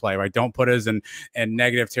the next play, right? Don't put us in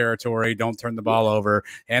negative territory. Don't turn the ball over.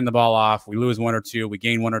 Hand the ball off. We lose 1 or 2. We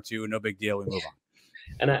gain 1 or 2. No big deal. We move on.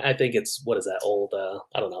 And I think it's, what is that old,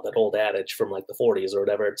 I don't know, that old adage from like the 40s or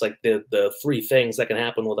whatever. It's like the 3 things that can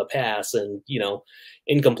happen with a pass and,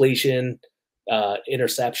 incompletion,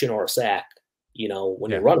 interception, or a sack.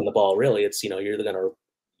 When you're running the ball, really, it's, you're either going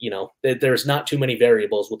to, there's not too many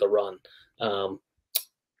variables with the run.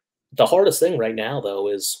 The hardest thing right now, though,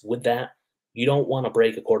 is with that, you don't want to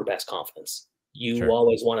break a quarterback's confidence. You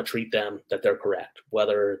always want to treat them that they're correct,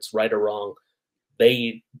 whether it's right or wrong.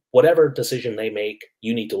 Whatever decision they make,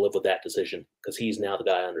 you need to live with that decision because he's now the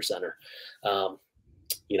guy under center.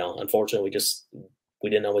 Unfortunately, we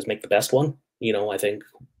didn't always make the best one. I think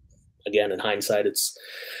again, in hindsight,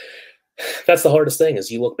 that's the hardest thing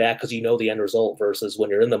is you look back because you know the end result versus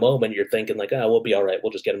when you're in the moment, you're thinking like, oh, we'll be all right.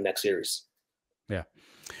 We'll just get him next series. Yeah.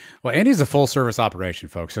 Well, Andy's a full service operation,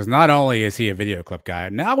 folks. So not only is he a video clip guy,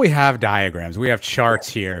 now we have diagrams. We have charts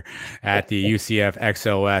here at the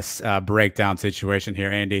UCFXOS breakdown situation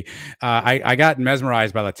here, Andy. I got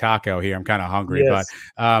mesmerized by the taco here. I'm kind of hungry, but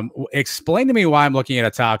Yes. explain to me why I'm looking at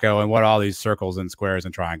a taco and what all these circles and squares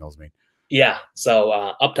and triangles mean. Yeah. So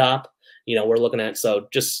up top, we're looking at, so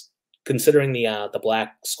just considering the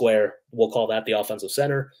black square, we'll call that the offensive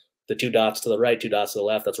center. The two dots to the right, two dots to the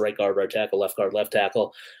left, that's right guard, left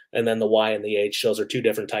tackle. And then the Y and the H, those are two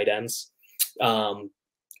different tight ends.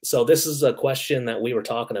 So this is a question that we were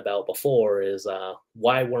talking about before, is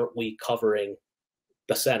why weren't we covering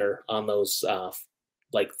the center on those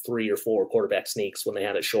like 3 or 4 quarterback sneaks when they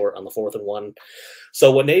had it short on the 4th and 1.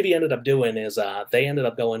 So what Navy ended up doing is they ended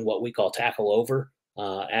up going what we call tackle over,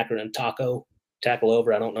 acronym tackle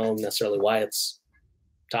over. I don't know necessarily why it's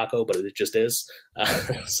taco, but it just is.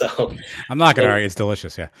 So I'm not going to argue. It's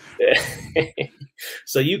delicious. Yeah.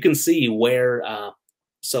 So you can see where,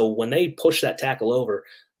 so when they push that tackle over,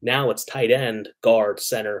 now it's tight end, guard,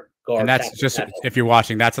 center, guard. And that's tackle, just, tackle. if you're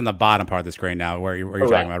watching, that's on the bottom part of the screen now where you're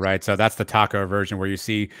talking about, right? So that's the taco version where you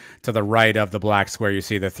see to the right of the black square, you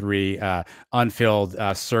see the 3 unfilled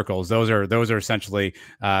circles. Those are essentially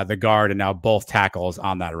the guard and now both tackles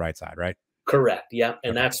on that right side, right? Correct. Yeah.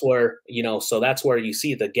 And that's where, so that's where you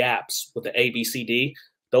see the gaps with the A, B, C, D.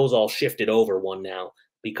 Those all shifted over one now,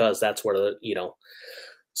 because that's where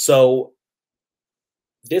so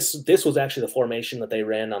this was actually the formation that they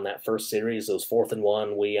ran on that first series. It was 4th and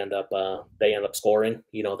 1. They end up scoring.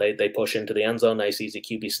 They push into the end zone, nice easy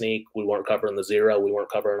QB sneak. We weren't covering the 0. We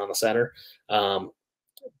weren't covering on the center.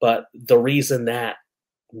 But the reason that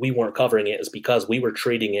we weren't covering it is because we were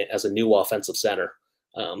treating it as a new offensive center.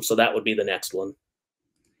 So that would be the next one.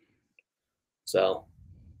 So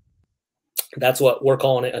that's what we're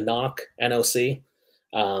calling it, a knock, NOC.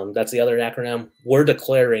 That's the other acronym. We're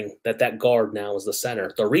declaring that guard now is the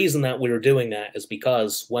center. The reason that we were doing that is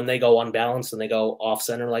because when they go unbalanced and they go off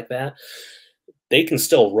center like that, they can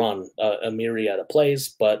still run a myriad of plays,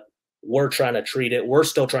 but we're trying to treat it. We're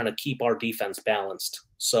still trying to keep our defense balanced.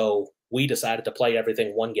 So we decided to play everything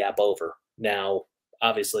one gap over. Now,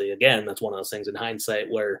 obviously, again, that's one of those things in hindsight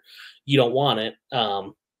where you don't want it.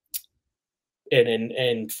 And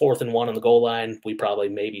in 4th and 1 on the goal line, we probably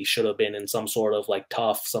maybe should have been in some sort of like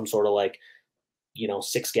tough, some sort of like,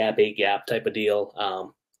 6 gap, 8 gap type of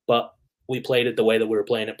deal. But we played it the way that we were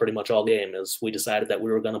playing it pretty much all game. Is we decided that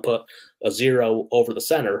we were going to put a 0 over the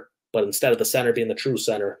center, but instead of the center being the true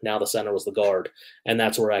center, now the center was the guard. And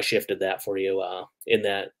that's where I shifted that for you in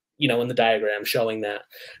that, in the diagram showing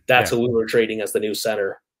that's who we were treating as the new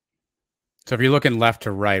center. So if you're looking left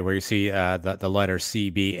to right, where you see the letter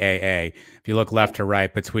CBAA, if you look left to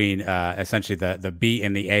right between essentially the B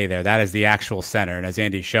and the A there, that is the actual center. And as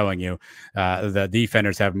Andy's showing you, the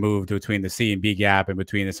defenders have moved between the C and B gap and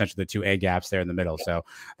between essentially the 2 A gaps there in the middle. So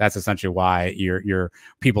that's essentially why your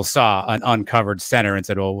people saw an uncovered center and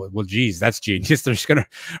said, well, geez, that's genius. They're just going to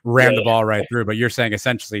ram the ball right through. But you're saying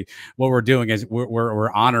essentially what we're doing is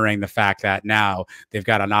we're honoring the fact that now they've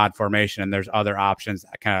got an odd formation and there's other options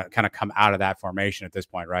that kind of come out of that formation at this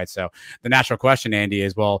point, right? So the natural question, Andy,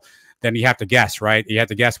 is, well, then you have to guess, right? You have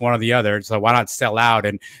to guess one or the other. So why not sell out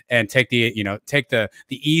and take the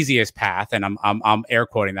easiest path? And I'm air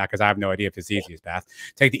quoting that because I have no idea if it's the easiest path.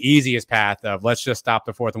 Take the easiest path of let's just stop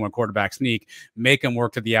the 4th and 1 quarterback sneak, make them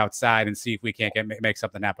work to the outside, and see if we can't make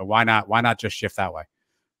something happen. Why not just shift that way?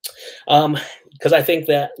 Because I think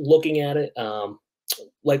that looking at it,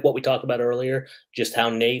 like what we talked about earlier, just how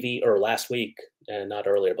Navy, or last week, and not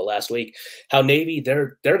earlier, but last week, how Navy,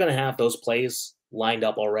 they're going to have those plays lined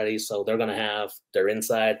up already. So they're going to have their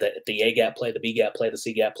inside, the A gap play, the B gap play, the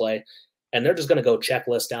C gap play, and they're just going to go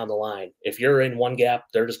checklist down the line. If you're in one gap,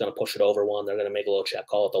 they're just going to push it over one. They're going to make a little check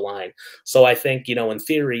call at the line. So I think, in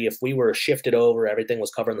theory, if we were shifted over, everything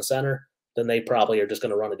was covering the center, then they probably are just going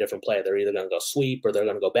to run a different play. They're either going to go sweep, or they're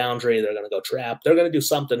going to go boundary. They're going to go trap. They're going to do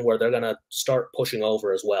something where they're going to start pushing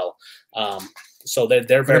over as well. So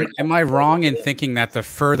they're very. Am I wrong in thinking that the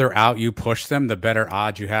further out you push them, the better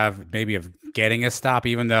odds you have maybe of getting a stop,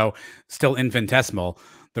 even though still infinitesimal?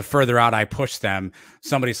 The further out I push them,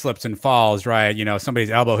 somebody slips and falls, right? Somebody's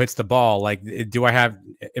elbow hits the ball. Like,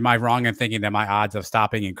 am I wrong in thinking that my odds of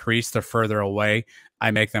stopping increase the further away I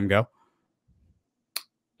make them go?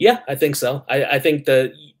 Yeah, I think so. I think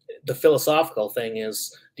the philosophical thing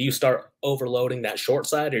is, do you start overloading that short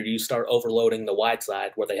side, or do you start overloading the wide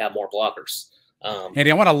side where they have more blockers?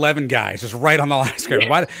 Andy, I want 11 guys just right on the line of scrimmage.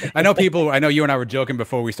 Yeah. I know you and I were joking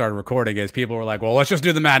before we started recording is people were like, well, let's just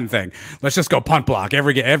do the Madden thing. Let's just go punt block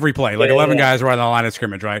every play, like 11 guys right on the line of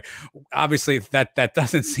scrimmage, right? Obviously, that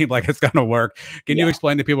doesn't seem like it's going to work. Can you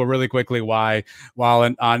explain to people really quickly why, while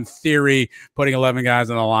on theory, putting 11 guys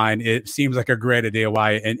on the line, it seems like a great idea,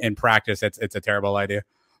 why in practice it's a terrible idea?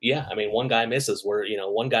 Yeah, I mean, one guy misses.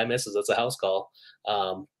 One guy misses. It's a house call.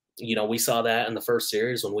 We saw that in the first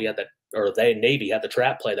series when we had that, or Navy had the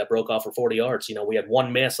trap play that broke off for 40 yards. We had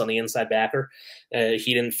one miss on the inside backer.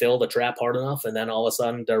 He didn't fill the trap hard enough, and then all of a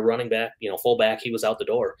sudden, their running back, fullback, he was out the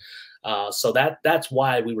door. So that's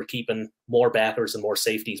why we were keeping more backers and more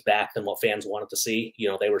safeties back than what fans wanted to see.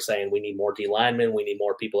 They were saying we need more D linemen, we need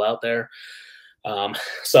more people out there.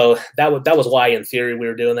 So that was why, in theory, we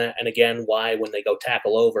were doing that. And again, why when they go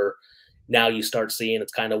tackle over, now you start seeing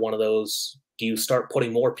it's kind of one of those. Do you start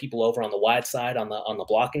putting more people over on the wide side, on the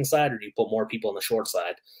blocking side, or do you put more people on the short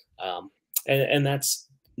side? And that's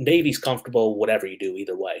Navy's comfortable whatever you do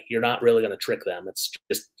either way. You're not really going to trick them. It's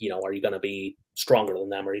just, are you going to be stronger than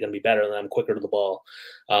them? Are you going to be better than them, quicker to the ball?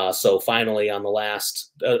 So finally, on the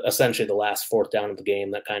last, essentially the last fourth down of the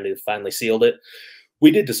game, that kind of finally sealed it.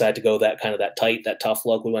 We did decide to go that tight, that tough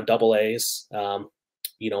look. We went double A's.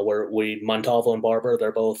 Montalvo and Barber,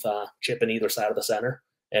 they're both chipping either side of the center.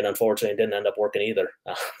 And unfortunately, it didn't end up working either.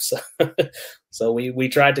 So we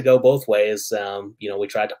tried to go both ways. We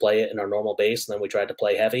tried to play it in our normal base, and then we tried to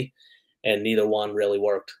play heavy, and neither one really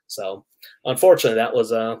worked. So unfortunately, that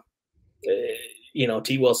was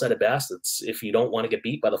T. Will said it best. It's, if you don't want to get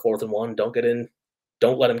beat by the 4th and 1, don't get in.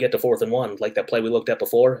 Don't let him get to 4th and 1. Like that play we looked at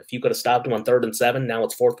before. If you could have stopped him on 3rd and 7, now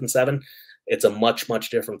it's 4th and 7. It's a much, much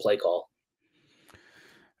different play call.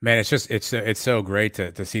 Man, it's so great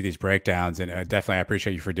to see these breakdowns, and definitely I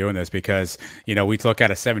appreciate you for doing this, because we look at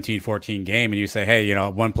a 17-14 game and you say, hey,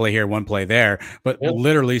 one play here, one play there, but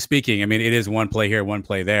literally speaking, I mean, it is one play here, one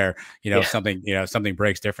play there. Something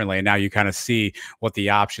breaks differently, and now you kind of see what the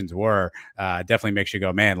options were. Definitely makes you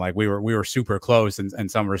go, man, like we were super close in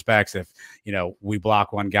some respects. If we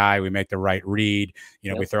block one guy, we make the right read,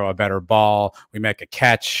 we throw a better ball, we make a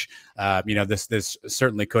catch. This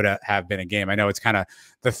certainly could have been a game. I know it's kind of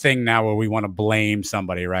the thing now where we want to blame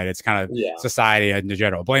somebody, right? It's kind of society in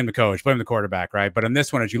general. Blame the coach, blame the quarterback, right? But in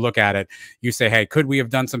this one, as you look at it, you say, hey, could we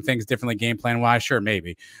have done some things differently game plan wise? Sure,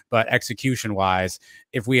 maybe. But execution wise,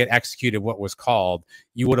 if we had executed what was called,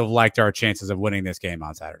 you would have liked our chances of winning this game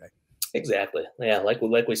on Saturday. Exactly. Yeah, like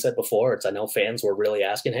we said before, I know fans were really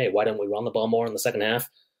asking, hey, why didn't we run the ball more in the second half?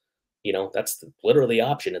 That's literally the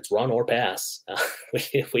option. It's run or pass.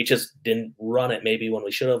 If we just didn't run it maybe when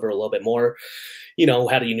we should have, or a little bit more,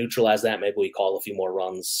 how do you neutralize that? Maybe we call a few more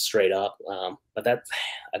runs straight up. But that,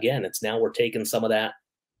 again, it's now we're taking some of that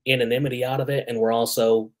anonymity out of it. And we're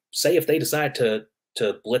also, say if they decide to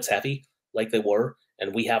blitz heavy like they were,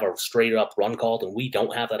 and we have a straight up run called and we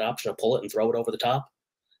don't have that option to pull it and throw it over the top,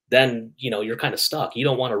 then, you're kind of stuck. You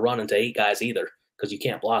don't want to run into 8 guys either, because you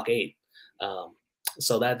can't block 8.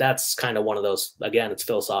 So that's kind of one of those, again, it's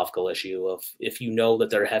philosophical issue of, if you know that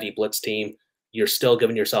they're a heavy blitz team, you're still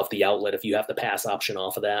giving yourself the outlet if you have the pass option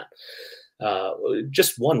off of that.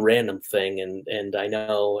 Just one random thing, and I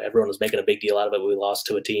know everyone was making a big deal out of it. We lost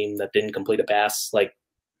to a team that didn't complete a pass. Like,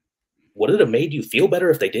 would it have made you feel better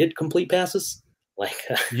if they did complete passes? Like,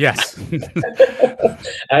 yes.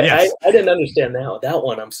 I didn't understand that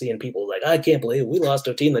one. I'm seeing people like, I can't believe we lost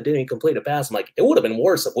to a team that didn't even complete a pass. I'm like, it would have been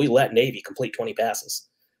worse if we let Navy complete 20 passes.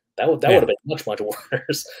 That would have been much, much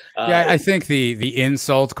worse. I think the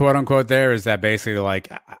insult, quote unquote, there is that basically,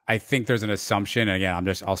 like, I think there's an assumption, and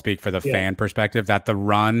again, I'll speak for the fan perspective, that the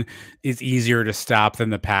run is easier to stop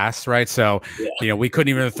than the pass, right? So, we couldn't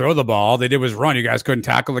even throw the ball. All they did was run. You guys couldn't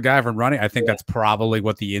tackle the guy from running. I think that's probably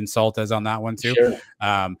what the insult is on that one too. Sure.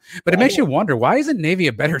 But it makes you wonder, why isn't Navy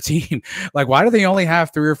a better team? Like, why do they only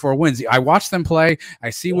have 3 or 4 wins? I watch them play.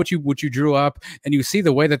 I see what you drew up, and you see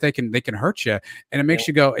the way that they can hurt you, and it makes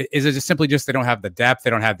you go, is it just simply just they don't have the depth, they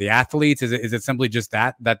don't have the athletes? Is it simply just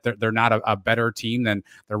that they're not a better team than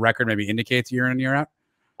their record maybe indicates year in and year out?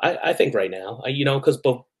 I think right now, because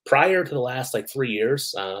prior to the last 3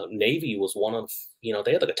 years, Navy was one of, they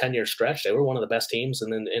had like a 10-year stretch. They were one of the best teams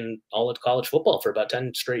in all of college football for about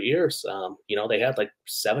 10 straight years. They had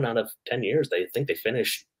 7 out of 10 years. They think they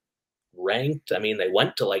finished ranked. I mean, they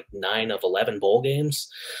went to 9 of 11 bowl games.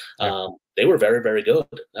 They were very, very good.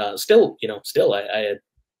 Still, I had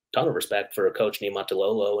ton of respect for a coach named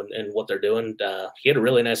Matilolo and what they're doing. He had a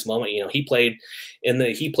really nice moment. He played in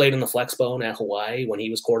the flex bone at Hawaii when he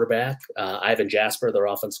was quarterback. Ivan Jasper, their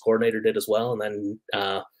offense coordinator, did as well. And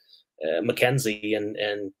then Mackenzie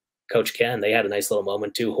and Coach Ken, they had a nice little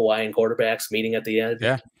moment, 2 Hawaiian quarterbacks meeting at the end.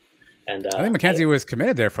 Yeah. And I think Mackenzie was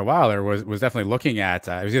committed there for a while, or was definitely looking at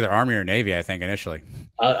it was either Army or Navy, I think, initially.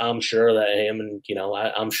 I'm sure that him and,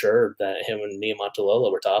 I'm sure that him and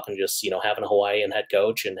Niamatalola were talking, just, having a Hawaiian head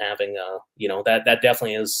coach and having, that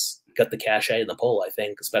definitely is got the cachet and the pull, I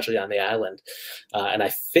think, especially on the island. And I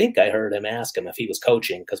think I heard him ask him if he was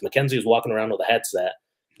coaching, because Mackenzie was walking around with a headset.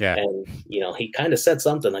 Yeah. And, he kind of said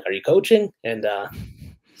something like, "Are you coaching?" And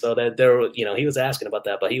so that there, he was asking about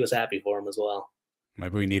that, but he was happy for him as well.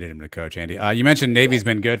 Maybe we needed him to coach, Andy. You mentioned Navy's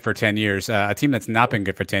been good for 10 years. A team that's not been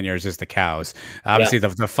good for 10 years is the Cows. Obviously,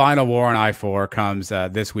 the final war on I-4 comes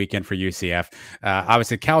this weekend for UCF.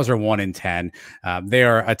 Obviously, Cows are 1-10. They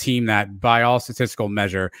are a team that, by all statistical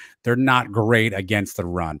measure, they're not great against the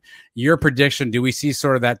run. Your prediction, do we see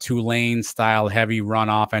sort of that Tulane-style heavy run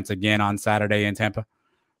offense again on Saturday in Tampa?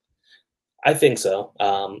 I think so.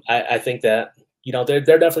 I think that they're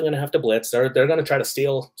definitely going to have to blitz. They're going to try to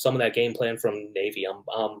steal some of that game plan from Navy. I'm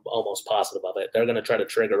almost positive of it. They're going to try to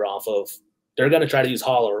trigger off of. They're going to try to use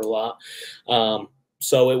Holler a lot.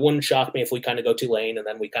 So it wouldn't shock me if we kind of go Tulane and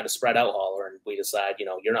then we kind of spread out Holler and we decide,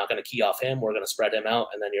 you're not going to key off him. We're going to spread him out,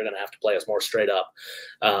 and then you're going to have to play us more straight up.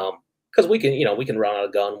 Because we can run out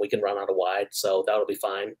of gun, we can run out of wide, so that'll be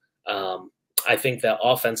fine. I think that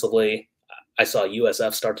offensively, I saw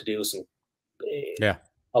USF start to do some.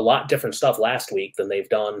 A lot different stuff last week than they've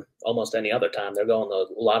done almost any other time. They're going a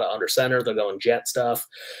lot of under center. They're going jet stuff.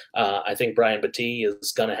 I think Brian Battie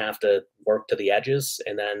is going to have to work to the edges.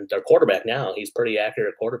 And then their quarterback now, he's pretty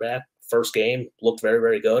accurate quarterback. First game looked very,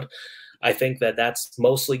 very good. I think that that's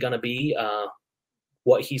mostly going to be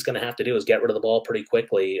what he's going to have to do is get rid of the ball pretty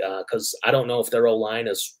quickly, because I don't know if their O-line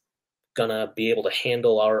is gonna be able to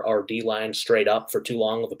handle our D line straight up for too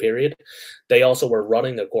long of a period. They also were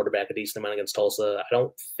running their quarterback a decent amount against Tulsa. I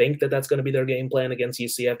don't think that that's going to be their game plan against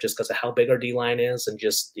UCF, just because of how big our D line is, and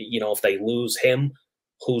just if they lose him,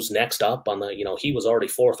 who's next up on the he was already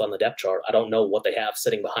 4th on the depth chart. I don't know what they have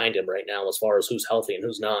sitting behind him right now as far as who's healthy and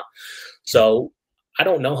who's not. So I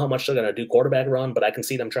don't know how much they're going to do quarterback run, but I can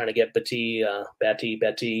see them trying to get Battie,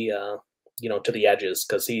 to the edges,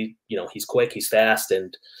 because he's quick, he's fast,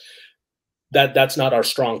 and that's not our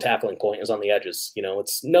strong tackling point, is on the edges.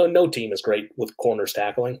 It's no team is great with corners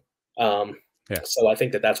tackling. So I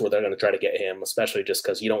think that's where they're going to try to get him, especially just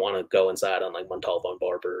because you don't want to go inside on like Montalvo and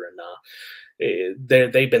Barber,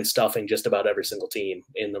 and they've been stuffing just about every single team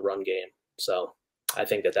in the run game. So I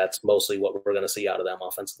think that's mostly what we're going to see out of them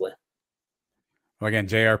offensively. Well, again,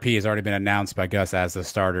 JRP has already been announced by Gus as the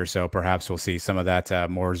starter, so perhaps we'll see some of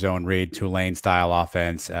that more zone read Tulane style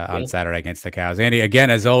offense on Saturday against the Cows. Andy,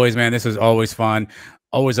 again, as always, man, this is always fun,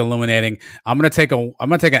 always illuminating. I'm gonna take an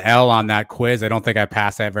L on that quiz. I don't think I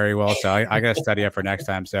passed that very well, so I got to study up for next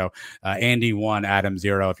time. So Andy 1, Adam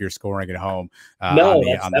 0. If you're scoring at home,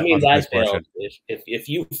 that means I failed. If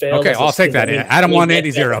you fail, okay, I'll take that. Adam 1,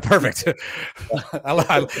 Andy 0. Perfect. I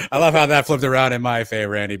love how that flipped around in my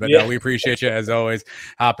favor, Andy. But no, we appreciate you as always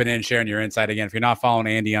hopping in, sharing your insight. Again, if you're not following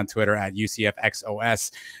Andy on Twitter at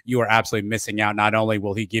UCFXOS, you are absolutely missing out. Not only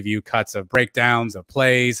will he give you cuts of breakdowns of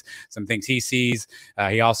plays, some things he sees.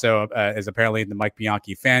 He also is apparently in the Mike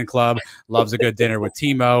Bianchi fan club, loves a good dinner with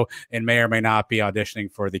Timo, and may or may not be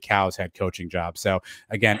auditioning for the Cows head coaching job. So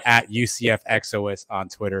again, at UCFXOS on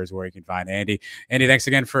Twitter is where you can find Andy. Andy, thanks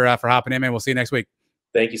again for hopping in, man. We'll see you next week.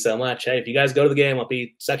 Thank you so much. Hey, if you guys go to the game, I'll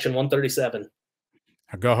be section 137.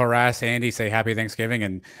 Go harass Andy, say happy Thanksgiving,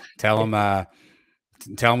 and tell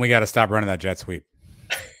him we got to stop running that jet sweep.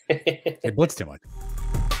 They blitzed too much.